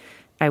thought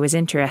I was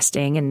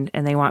interesting and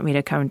they want me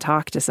to come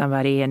talk to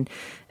somebody and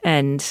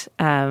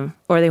or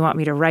they want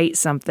me to write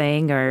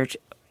something,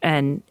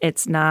 and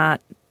it's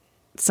not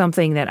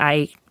something that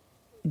I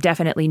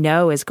definitely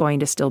know is going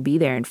to still be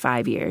there in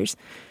 5 years.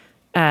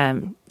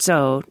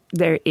 So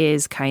there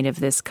is kind of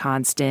this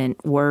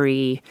constant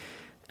worry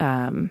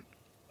of,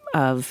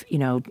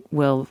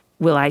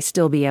 will I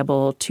still be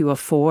able to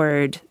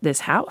afford this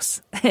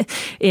house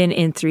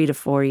in 3 to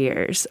 4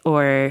 years?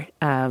 Or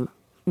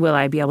will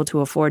I be able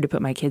to afford to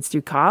put my kids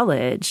through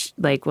college?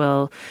 Like,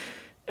 will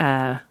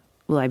I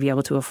be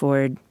able to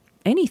afford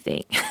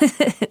anything?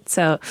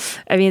 So,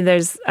 I mean,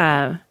 there's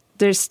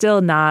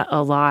still not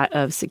a lot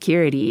of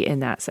security in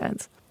that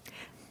sense.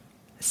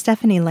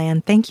 Stephanie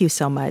Land, thank you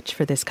so much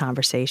for this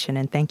conversation,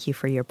 and thank you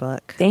for your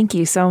book. Thank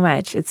you so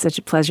much. It's such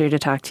a pleasure to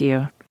talk to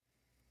you.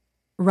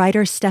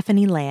 Writer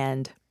Stephanie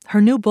Land. Her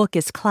new book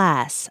is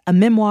Class, a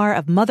memoir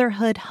of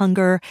motherhood,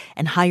 hunger,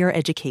 and higher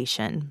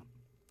education.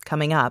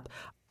 Coming up,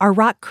 our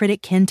rock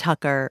critic Ken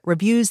Tucker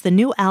reviews the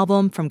new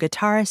album from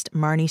guitarist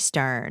Marnie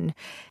Stern.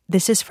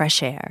 This is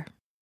Fresh Air.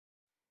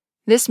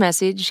 This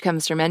message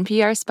comes from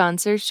NPR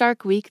sponsor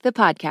Shark Week, the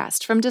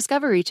podcast from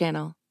Discovery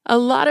Channel. A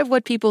lot of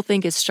what people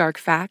think is shark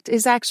fact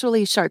is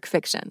actually shark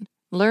fiction.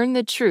 Learn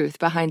the truth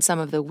behind some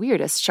of the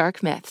weirdest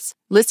shark myths.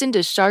 Listen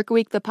to Shark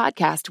Week, the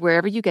podcast,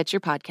 wherever you get your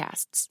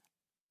podcasts.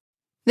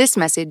 This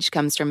message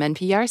comes from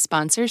NPR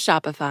sponsor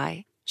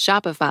Shopify.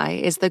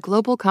 Shopify is the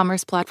global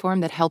commerce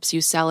platform that helps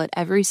you sell at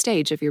every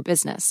stage of your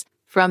business.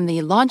 From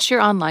the launch your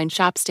online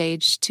shop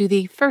stage to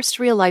the first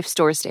real life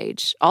store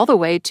stage, all the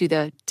way to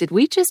the did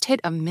we just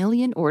hit 1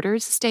 million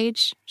orders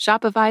stage,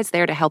 Shopify's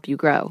there to help you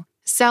grow.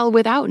 Sell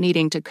without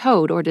needing to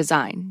code or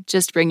design.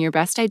 Just bring your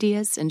best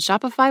ideas and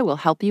Shopify will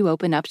help you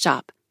open up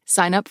shop.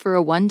 Sign up for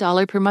a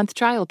 $1 per month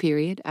trial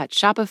period at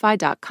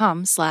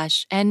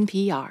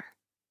shopify.com/NPR.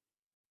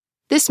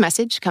 This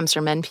message comes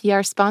from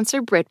NPR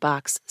sponsor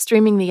BritBox,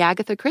 streaming the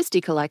Agatha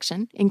Christie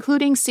collection,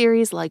 including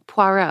series like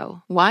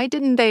Poirot, Why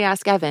Didn't They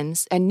Ask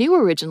Evans, and new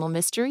original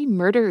mystery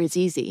Murder is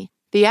Easy.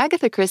 The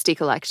Agatha Christie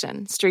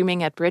collection,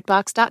 streaming at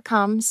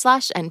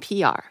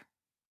BritBox.com/NPR.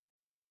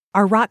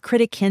 Our rock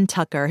critic Ken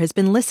Tucker has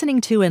been listening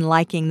to and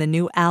liking the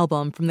new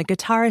album from the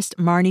guitarist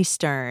Marnie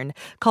Stern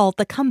called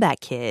The Comeback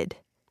Kid.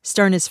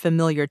 Stern is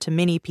familiar to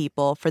many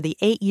people for the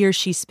 8 years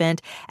she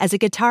spent as a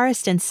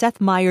guitarist in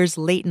Seth Meyers'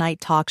 late-night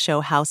talk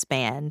show house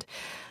band.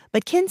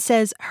 But Ken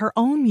says her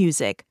own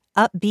music,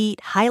 upbeat,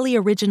 highly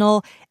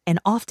original, and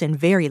often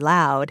very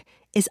loud,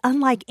 is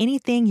unlike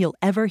anything you'll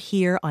ever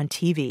hear on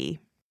TV.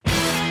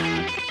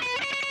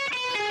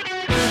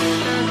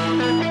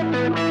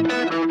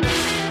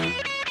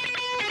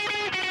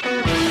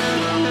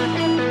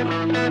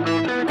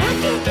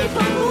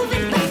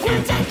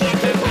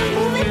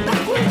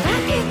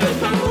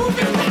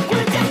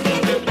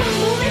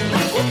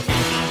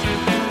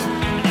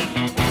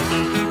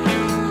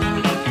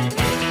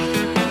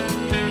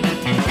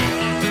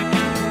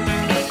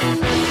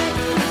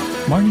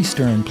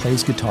 Stern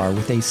plays guitar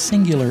with a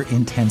singular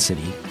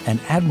intensity, an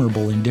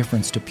admirable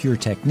indifference to pure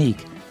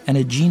technique, and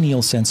a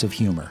genial sense of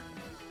humor.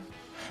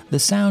 The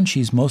sound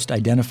she's most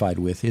identified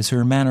with is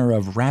her manner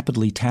of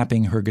rapidly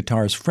tapping her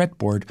guitar's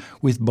fretboard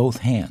with both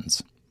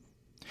hands.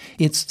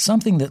 It's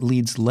something that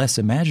leads less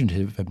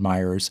imaginative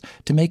admirers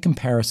to make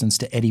comparisons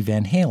to Eddie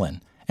Van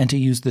Halen and to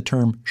use the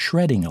term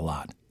shredding a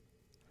lot.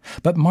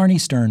 But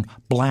Marnie Stern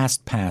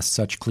blasts past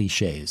such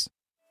cliches.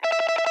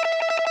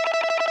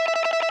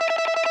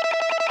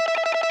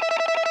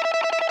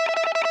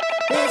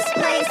 This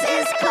place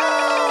is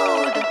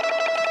cold.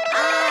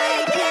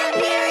 I can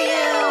hear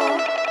you.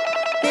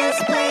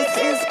 This place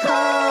is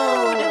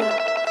cold.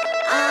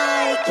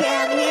 I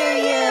can hear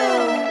you.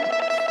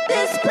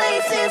 This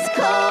place is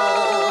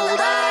cold.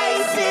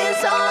 Ice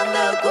is on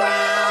the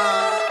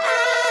ground.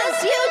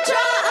 As you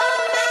draw a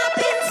map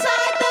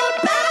inside the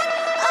back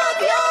of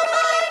your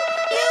mind,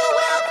 you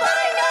will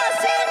find us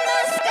in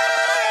the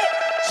sky,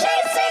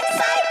 chasing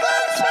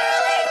cyclones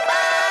swirling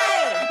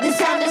by. The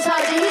sound is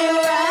hard to hear,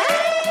 right?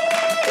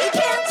 You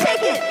can't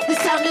take it. The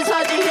sound is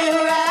hard to hear,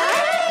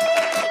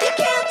 right? You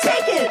can't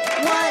take it.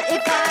 What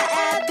if I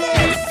add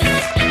this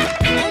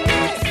and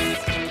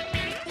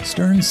this?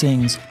 Stern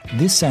sings,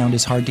 "This sound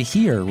is hard to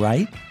hear,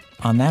 right?"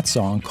 on that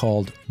song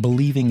called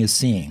Believing is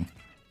Seeing,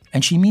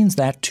 and she means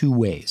that two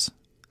ways.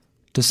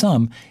 To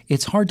some,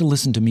 it's hard to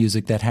listen to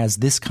music that has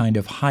this kind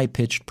of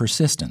high-pitched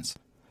persistence,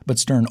 but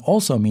Stern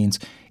also means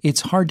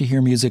it's hard to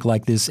hear music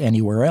like this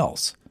anywhere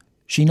else.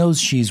 She knows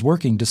she's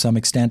working to some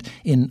extent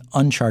in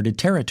uncharted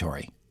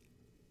territory.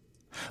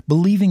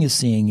 Believing is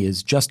Seeing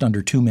is just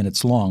under 2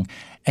 minutes long,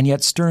 and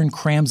yet Stern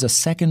crams a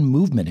second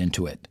movement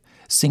into it,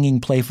 singing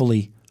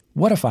playfully,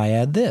 "What if I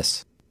add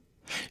this?"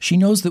 She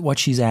knows that what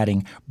she's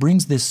adding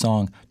brings this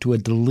song to a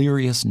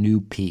delirious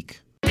new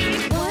peak.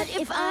 What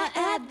if I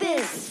add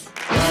this?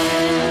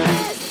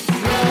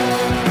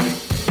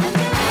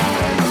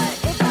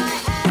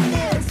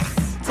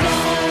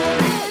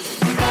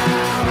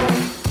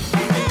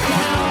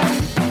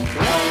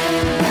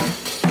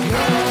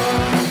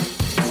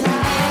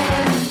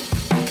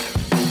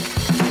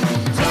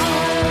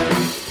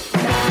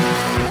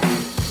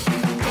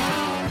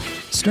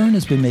 Stern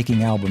has been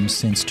making albums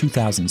since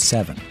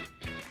 2007.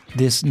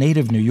 This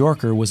native New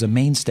Yorker was a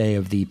mainstay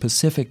of the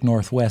Pacific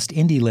Northwest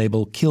indie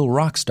label Kill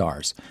Rock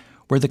Stars,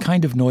 where the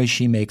kind of noise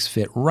she makes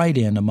fit right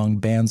in among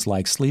bands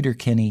like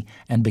Sleater-Kinney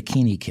and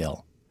Bikini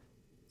Kill.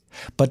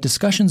 But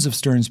discussions of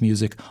Stern's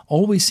music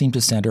always seem to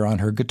center on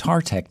her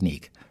guitar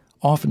technique,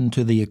 often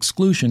to the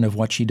exclusion of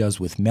what she does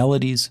with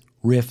melodies,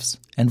 riffs,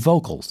 and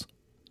vocals.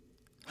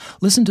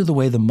 Listen to the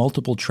way the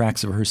multiple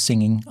tracks of her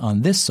singing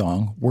on this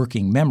song,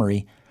 Working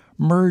Memory,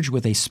 merge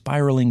with a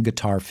spiraling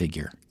guitar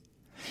figure.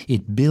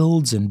 It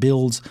builds and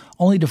builds,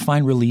 only to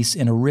find release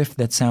in a riff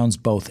that sounds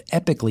both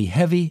epically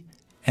heavy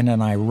and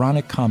an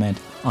ironic comment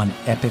on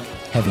epic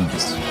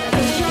heaviness.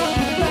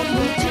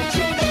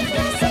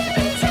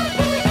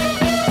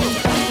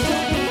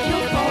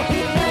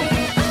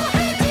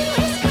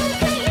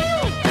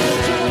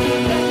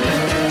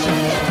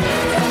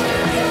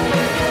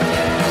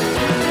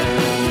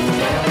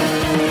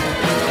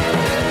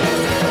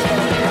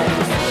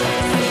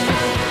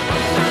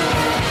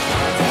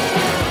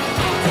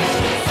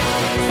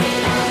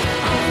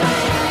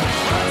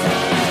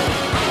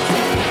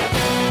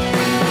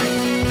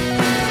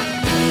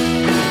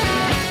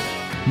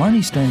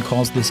 Marnie Stern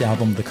calls this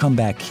album The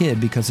Comeback Kid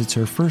because it's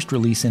her first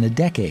release in a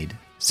decade,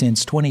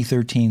 since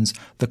 2013's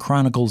The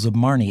Chronicles of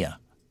Marnia.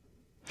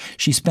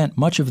 She spent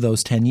much of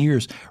those 10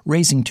 years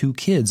raising 2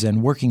 kids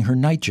and working her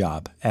night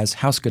job as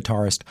house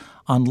guitarist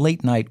on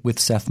Late Night with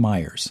Seth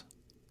Meyers.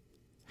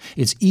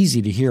 It's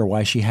easy to hear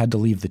why she had to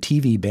leave the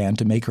TV band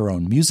to make her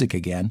own music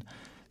again.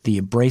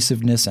 The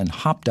abrasiveness and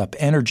hopped-up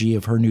energy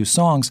of her new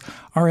songs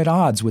are at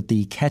odds with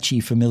the catchy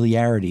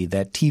familiarity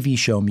that TV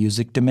show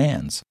music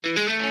demands.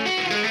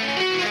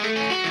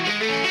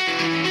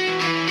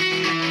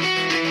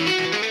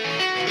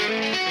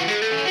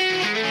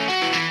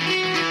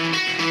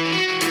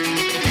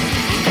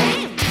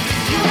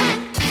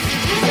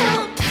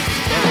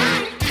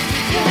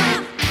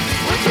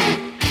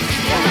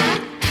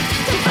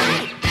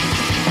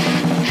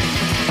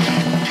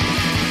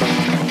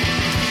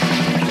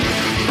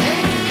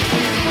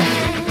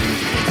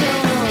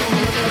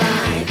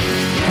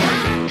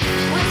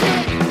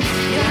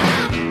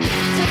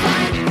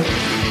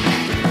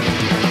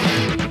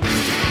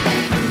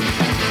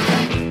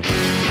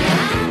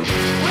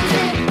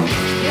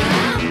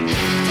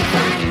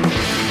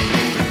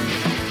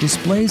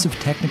 Displays of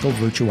technical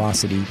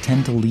virtuosity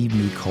tend to leave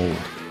me cold.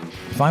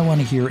 If I want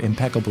to hear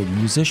impeccable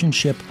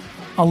musicianship,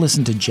 I'll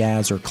listen to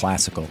jazz or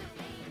classical.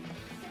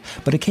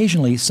 But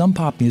occasionally, some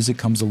pop music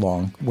comes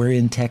along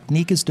wherein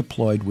technique is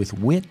deployed with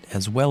wit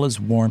as well as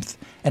warmth,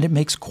 and it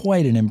makes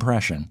quite an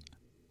impression.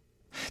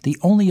 The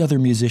only other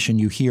musician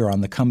you hear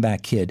on The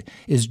Comeback Kid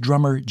is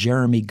drummer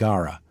Jeremy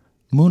Gara,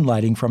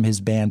 moonlighting from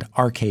his band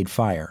Arcade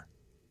Fire.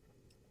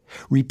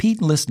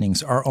 Repeat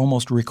listenings are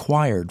almost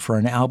required for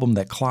an album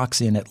that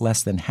clocks in at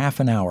less than half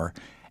an hour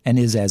and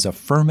is as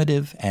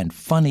affirmative and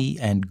funny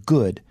and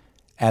good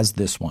as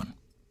this one.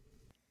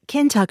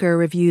 Ken Tucker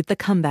reviewed The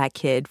Comeback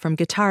Kid from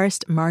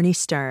guitarist Marnie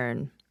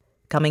Stern.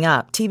 Coming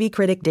up, TV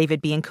critic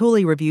David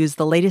Bianculli reviews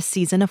the latest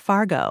season of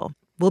Fargo.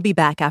 We'll be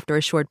back after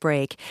a short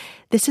break.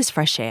 This is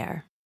Fresh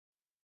Air.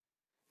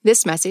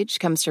 This message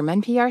comes from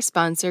NPR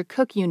sponsor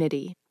Cook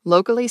Unity.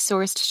 Locally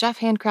sourced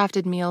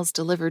chef-handcrafted meals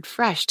delivered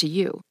fresh to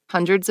you.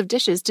 Hundreds of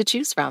dishes to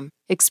choose from.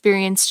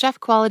 Experience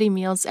chef-quality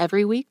meals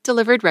every week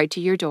delivered right to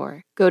your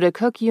door. Go to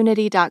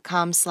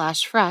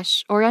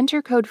cookunity.com/fresh or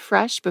enter code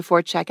FRESH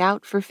before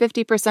checkout for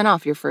 50%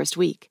 off your first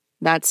week.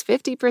 That's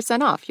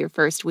 50% off your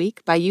first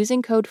week by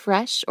using code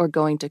FRESH or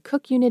going to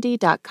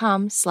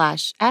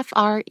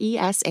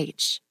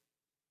cookunity.com/FRESH.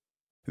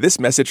 This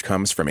message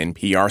comes from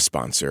NPR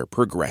sponsor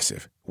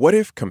Progressive. What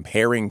if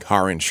comparing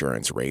car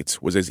insurance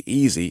rates was as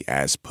easy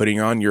as putting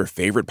on your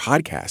favorite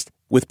podcast?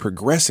 With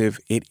Progressive,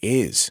 it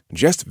is.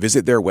 Just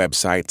visit their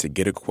website to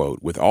get a quote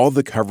with all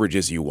the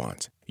coverages you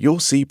want. You'll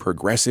see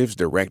Progressive's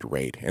direct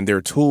rate, and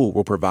their tool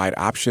will provide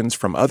options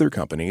from other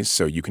companies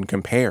so you can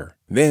compare.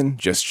 Then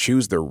just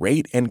choose the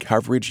rate and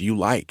coverage you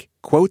like.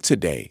 Quote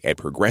today at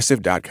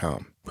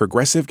Progressive.com.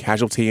 Progressive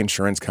Casualty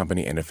Insurance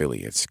Company and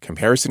Affiliates.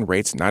 Comparison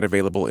rates not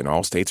available in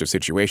all states or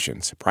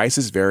situations.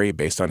 Prices vary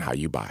based on how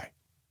you buy.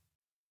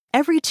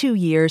 Every 2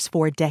 years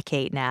for a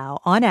decade now,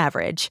 on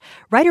average,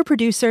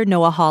 writer-producer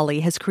Noah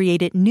Hawley has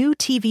created new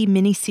TV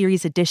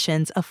miniseries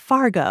editions of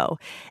Fargo,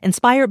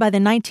 inspired by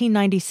the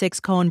 1996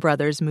 Coen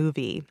Brothers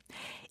movie.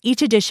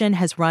 Each edition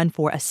has run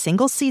for a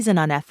single season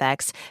on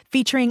FX,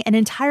 featuring an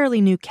entirely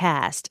new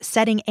cast,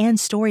 setting, and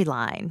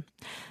storyline.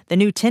 The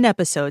new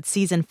 10-episode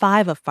Season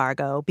 5 of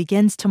Fargo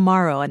begins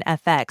tomorrow on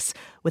FX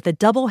with a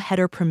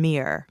double-header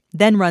premiere,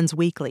 then runs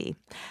weekly.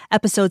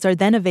 Episodes are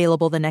then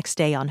available the next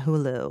day on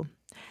Hulu.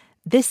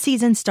 This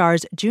season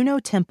stars Juno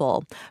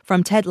Temple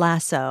from Ted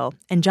Lasso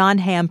and John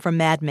Hamm from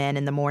Mad Men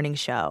in The Morning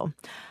Show.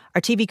 Our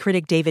TV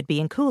critic David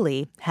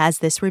Bianculli has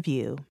this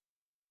review.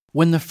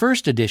 When the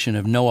first edition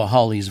of Noah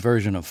Hawley's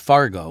version of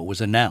Fargo was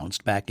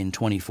announced back in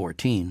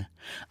 2014,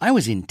 I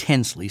was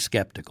intensely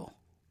skeptical.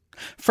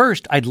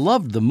 First, I'd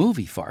loved the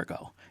movie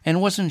Fargo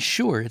and wasn't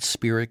sure its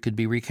spirit could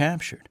be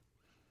recaptured.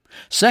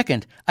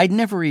 Second, I'd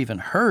never even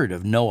heard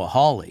of Noah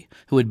Hawley,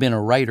 who had been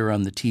a writer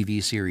on the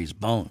TV series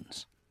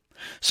Bones.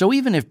 So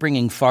even if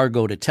bringing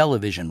Fargo to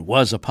television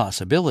was a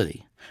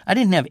possibility, I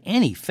didn't have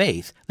any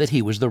faith that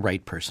he was the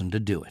right person to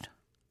do it.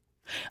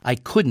 I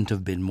couldn't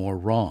have been more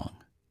wrong,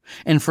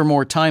 and for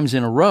more times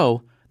in a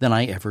row than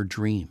I ever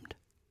dreamed.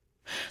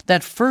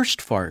 That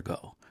first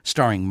Fargo,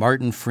 starring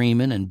Martin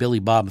Freeman and Billy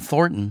Bob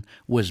Thornton,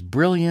 was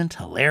brilliant,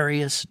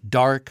 hilarious,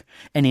 dark,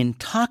 and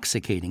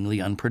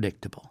intoxicatingly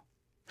unpredictable.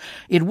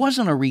 It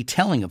wasn't a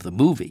retelling of the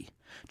movie,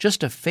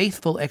 just a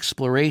faithful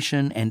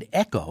exploration and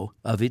echo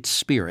of its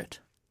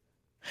spirit.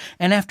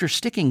 And after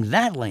sticking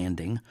that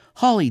landing,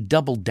 Hawley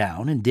doubled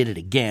down and did it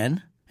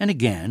again and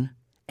again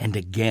and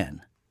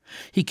again.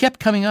 He kept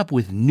coming up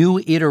with new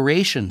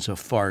iterations of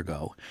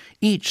Fargo,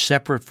 each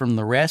separate from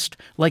the rest,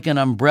 like an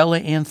umbrella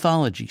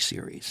anthology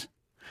series.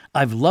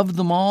 I've loved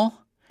them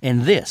all,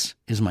 and this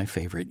is my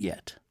favorite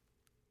yet.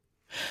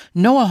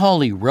 Noah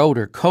Hawley wrote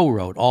or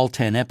co-wrote all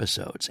 10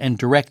 episodes and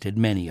directed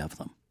many of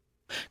them.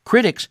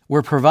 Critics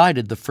were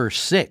provided the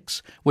first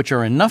 6, which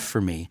are enough for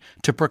me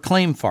to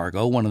proclaim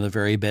Fargo one of the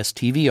very best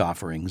TV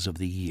offerings of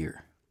the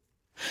year.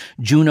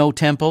 Juno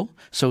Temple,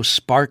 so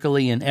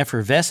sparkly and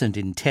effervescent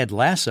in Ted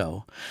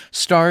Lasso,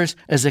 stars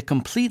as a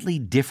completely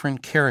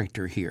different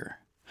character here.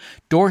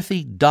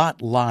 Dorothy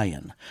Dot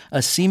Lyon,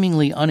 a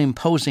seemingly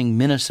unimposing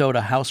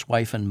Minnesota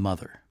housewife and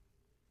mother.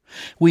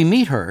 We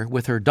meet her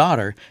with her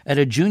daughter at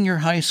a junior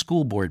high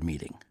school board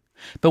meeting.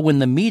 But when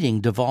the meeting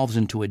devolves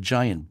into a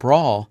giant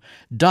brawl,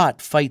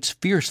 Dot fights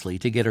fiercely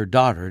to get her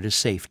daughter to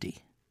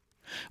safety.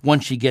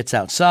 Once she gets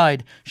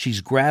outside, she's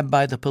grabbed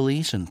by the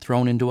police and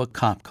thrown into a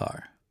cop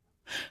car.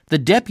 The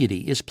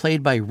deputy is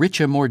played by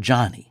Richa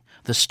Morjani,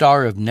 the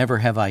star of Never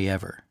Have I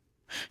Ever.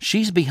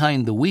 She's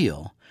behind the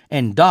wheel,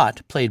 and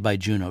Dot, played by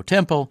Juno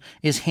Temple,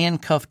 is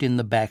handcuffed in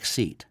the back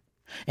seat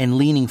and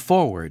leaning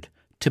forward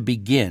to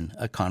begin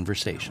a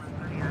conversation.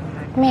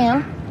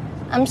 Ma'am,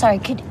 I'm sorry,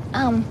 could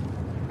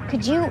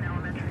you...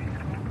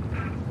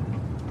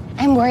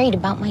 I'm worried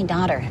about my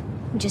daughter.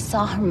 We just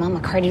saw her mama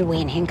carted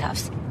away in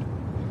handcuffs.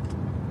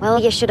 Well,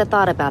 you should have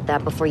thought about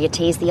that before you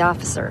tased the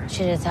officer.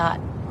 Should have thought,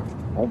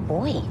 oh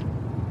boy,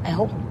 I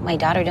hope my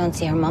daughter don't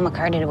see her mama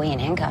carted away in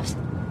handcuffs.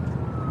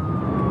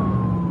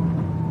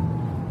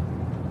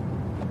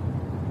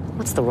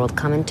 What's the world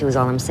coming to is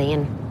all I'm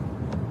saying.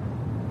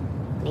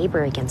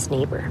 Neighbor against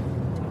neighbor.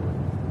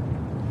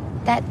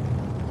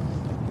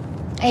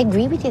 I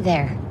agree with you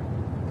there.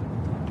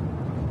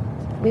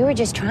 We were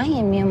just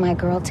trying, me and my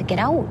girl, to get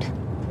out.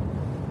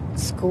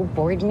 School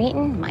board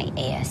meeting, my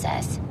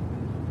ASS.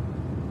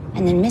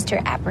 And then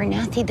Mr.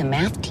 Abernathy, the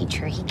math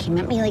teacher, he came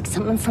at me like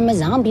something from a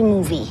zombie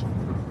movie.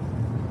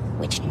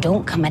 Which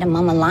don't come at a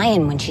mama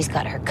lion when she's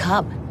got her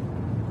cub.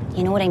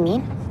 You know what I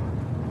mean?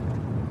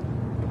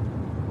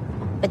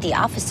 But the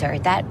officer,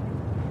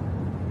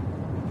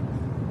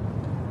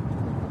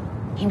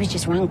 he was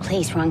just wrong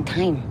place, wrong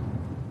time.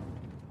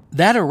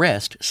 That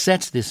arrest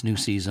sets this new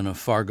season of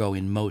Fargo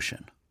in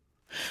motion.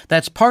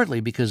 That's partly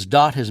because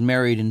Dot has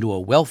married into a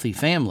wealthy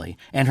family,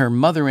 and her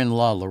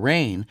mother-in-law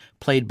Lorraine,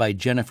 played by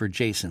Jennifer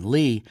Jason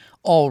Leigh,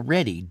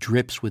 already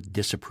drips with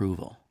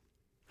disapproval.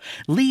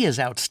 Leigh is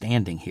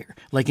outstanding here,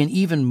 like an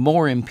even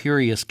more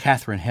imperious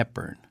Katharine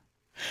Hepburn.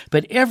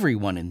 But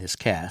everyone in this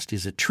cast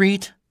is a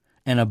treat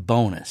and a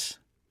bonus.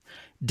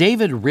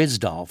 David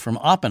Risdall from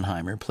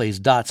Oppenheimer plays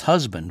Dot's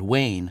husband,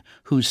 Wayne,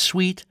 who's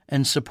sweet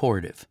and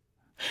supportive.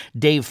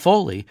 Dave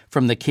Foley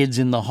from The Kids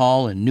in the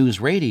Hall and News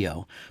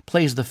Radio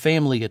plays the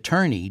family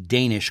attorney,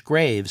 Danish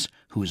Graves,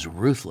 who's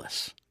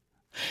ruthless.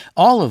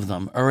 All of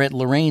them are at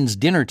Lorraine's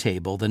dinner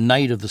table the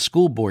night of the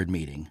school board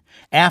meeting,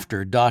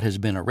 after Dot has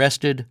been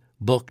arrested,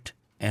 booked,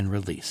 and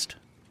released.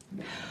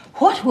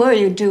 What were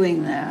you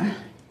doing there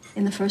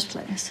in the first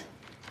place?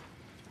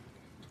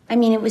 I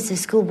mean, it was the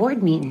school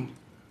board meeting.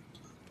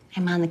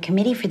 I'm on the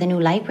committee for the new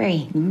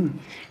library.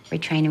 We're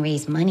trying to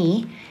raise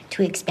money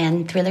to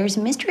expand thrillers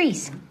and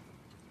mysteries.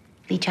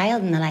 The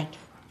child and the like.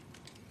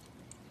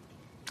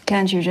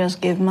 Can't you just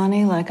give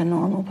money like a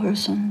normal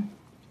person?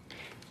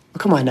 Well,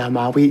 come on now,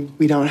 Ma. We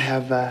don't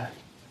have,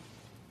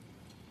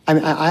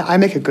 I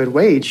make a good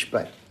wage,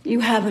 but...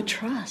 You have a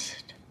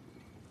trust.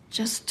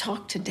 Just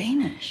talk to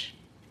Danish.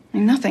 I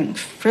mean, nothing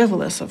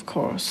frivolous, of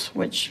course,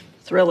 which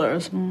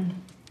thrillers... You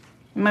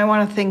might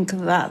want to think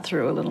that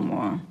through a little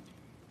more.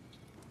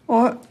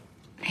 Or,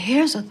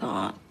 here's a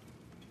thought.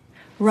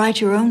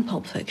 Write your own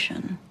Pulp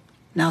Fiction,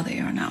 now that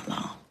you're an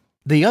outlaw.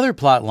 The other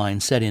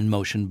plotline set in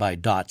motion by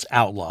Dot's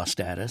outlaw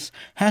status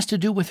has to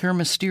do with her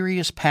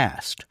mysterious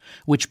past,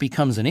 which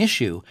becomes an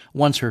issue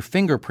once her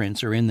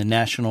fingerprints are in the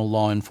National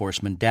Law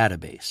Enforcement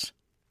Database.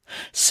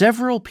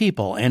 Several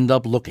people end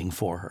up looking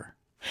for her,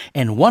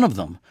 and one of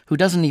them, who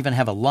doesn't even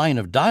have a line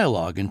of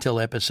dialogue until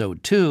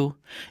episode 2,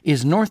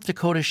 is North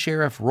Dakota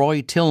Sheriff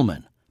Roy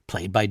Tillman,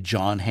 played by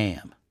John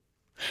Hamm.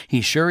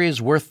 He sure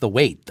is worth the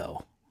wait,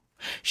 though.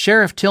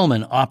 Sheriff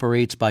Tillman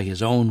operates by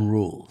his own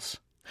rules.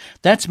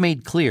 That's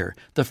made clear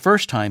the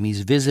first time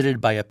he's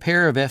visited by a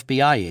pair of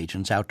FBI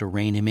agents out to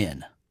rein him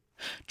in.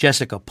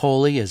 Jessica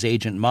Poley as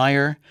Agent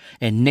Meyer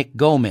and Nick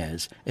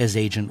Gomez as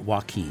Agent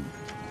Joaquin.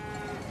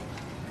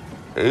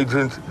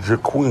 Agent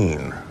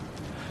Joaquin.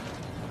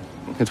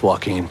 It's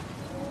Joaquin.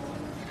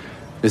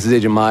 This is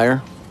Agent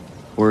Meyer.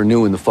 We're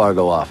new in the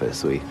Fargo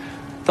office. We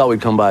thought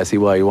we'd come by and see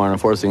why you aren't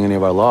enforcing any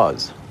of our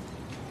laws.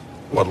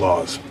 What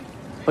laws?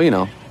 Well, you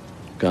know,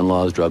 gun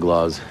laws, drug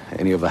laws,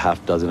 any of a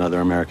half dozen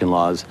other American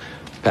laws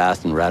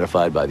passed and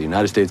ratified by the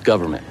United States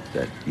government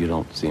that you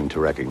don't seem to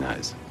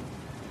recognize.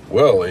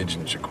 Well,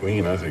 Agent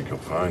Joaquin, I think you'll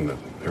find that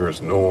there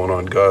is no one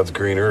on God's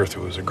green earth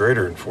who is a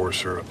greater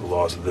enforcer of the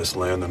laws of this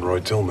land than Roy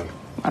Tillman.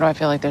 Why do I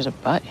feel like there's a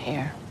but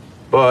here?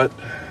 But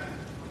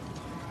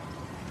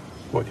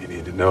what you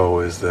need to know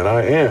is that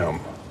I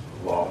am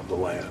the law of the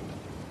land.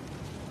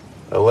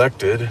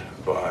 Elected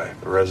by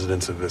the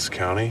residents of this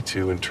county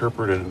to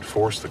interpret and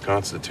enforce the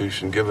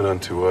Constitution given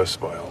unto us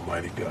by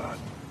Almighty God.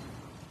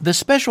 The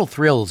special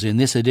thrills in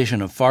this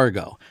edition of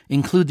Fargo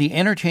include the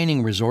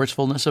entertaining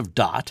resourcefulness of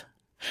Dot,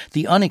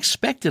 the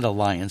unexpected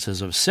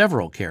alliances of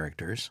several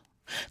characters,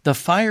 the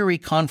fiery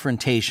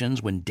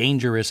confrontations when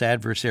dangerous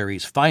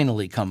adversaries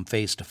finally come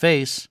face to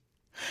face,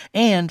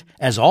 and,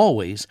 as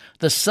always,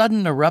 the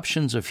sudden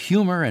eruptions of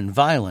humor and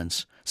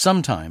violence,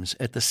 sometimes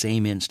at the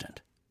same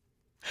instant.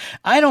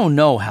 I don't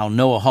know how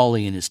Noah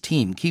Hawley and his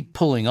team keep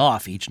pulling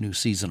off each new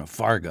season of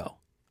Fargo,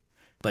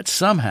 but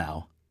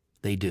somehow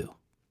they do.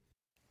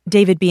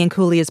 David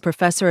Bianculli is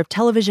professor of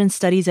television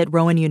studies at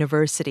Rowan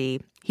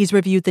University. He's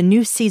reviewed the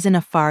new season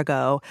of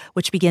Fargo,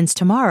 which begins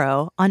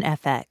tomorrow on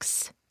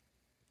FX.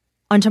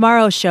 On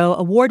tomorrow's show,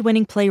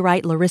 award-winning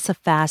playwright Larissa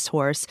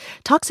Fasthorse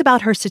talks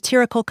about her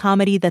satirical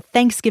comedy, The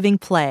Thanksgiving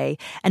Play,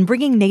 and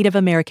bringing Native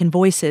American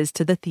voices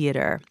to the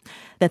theater.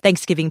 The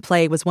Thanksgiving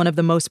Play was one of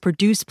the most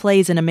produced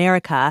plays in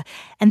America,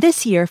 and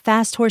this year,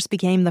 Fasthorse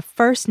became the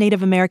first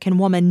Native American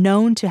woman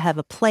known to have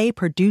a play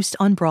produced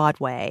on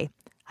Broadway.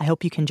 I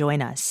hope you can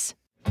join us.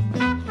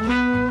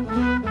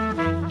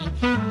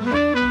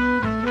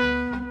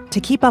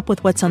 To keep up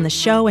with what's on the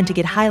show and to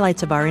get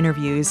highlights of our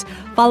interviews,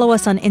 follow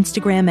us on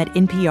Instagram at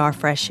NPR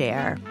Fresh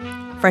Air.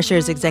 Fresh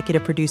Air's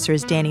executive producer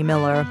is Danny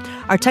Miller.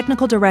 Our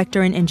technical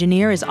director and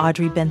engineer is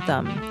Audrey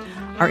Bentham.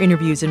 Our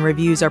interviews and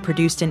reviews are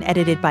produced and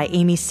edited by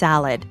Amy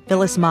Salad,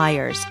 Phyllis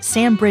Myers,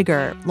 Sam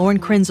Brigger, Lauren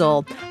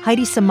Krinzel,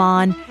 Heidi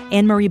Saman,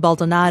 Anne-Marie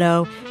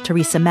Baldonado,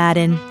 Teresa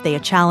Madden, Thea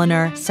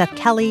Challoner, Seth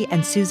Kelly,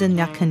 and Susan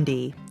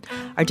Nyakundi.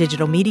 Our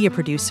digital media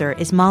producer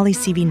is Molly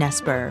C.V.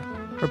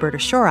 Roberta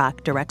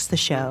Shorak directs the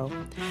show.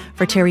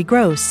 For Terry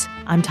Gross,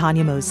 I'm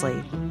Tanya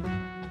Mosley.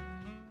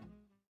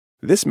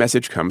 This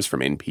message comes from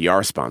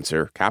NPR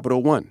sponsor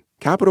Capital One.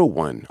 Capital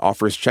One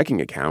offers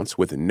checking accounts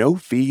with no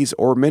fees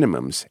or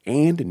minimums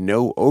and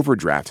no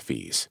overdraft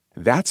fees.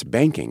 That's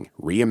banking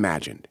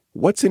reimagined.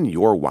 What's in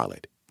your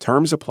wallet?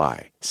 Terms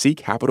apply. See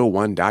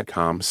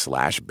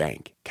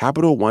CapitalOne.com/bank.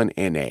 Capital One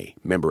N.A.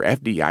 Member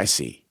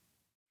FDIC.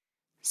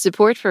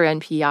 Support for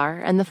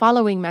NPR and the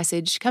following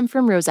message come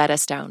from Rosetta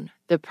Stone,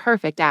 the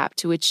perfect app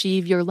to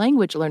achieve your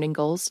language learning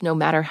goals no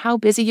matter how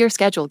busy your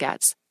schedule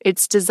gets.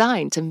 It's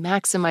designed to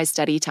maximize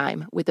study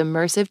time with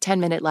immersive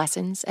 10-minute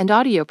lessons and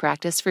audio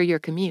practice for your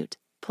commute.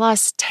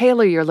 Plus,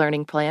 tailor your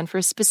learning plan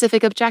for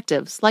specific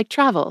objectives like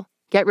travel.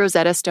 Get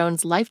Rosetta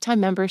Stone's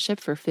lifetime membership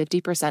for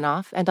 50%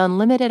 off and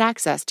unlimited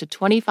access to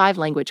 25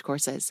 language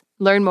courses.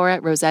 Learn more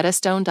at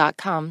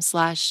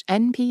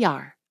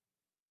rosettastone.com/NPR.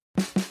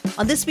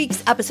 On this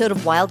week's episode of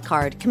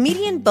Wildcard,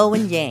 comedian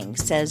Bowen Yang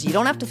says you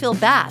don't have to feel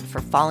bad for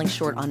falling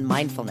short on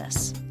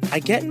mindfulness. I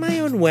get in my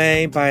own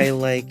way by,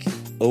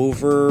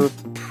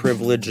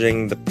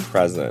 over-privileging the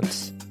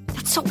present.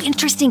 That's so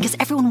interesting because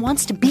everyone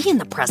wants to be in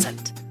the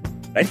present.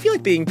 I feel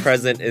like being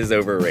present is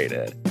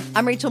overrated.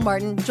 I'm Rachel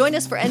Martin. Join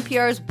us for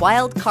NPR's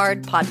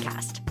Wildcard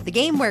podcast, the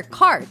game where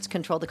cards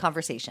control the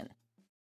conversation.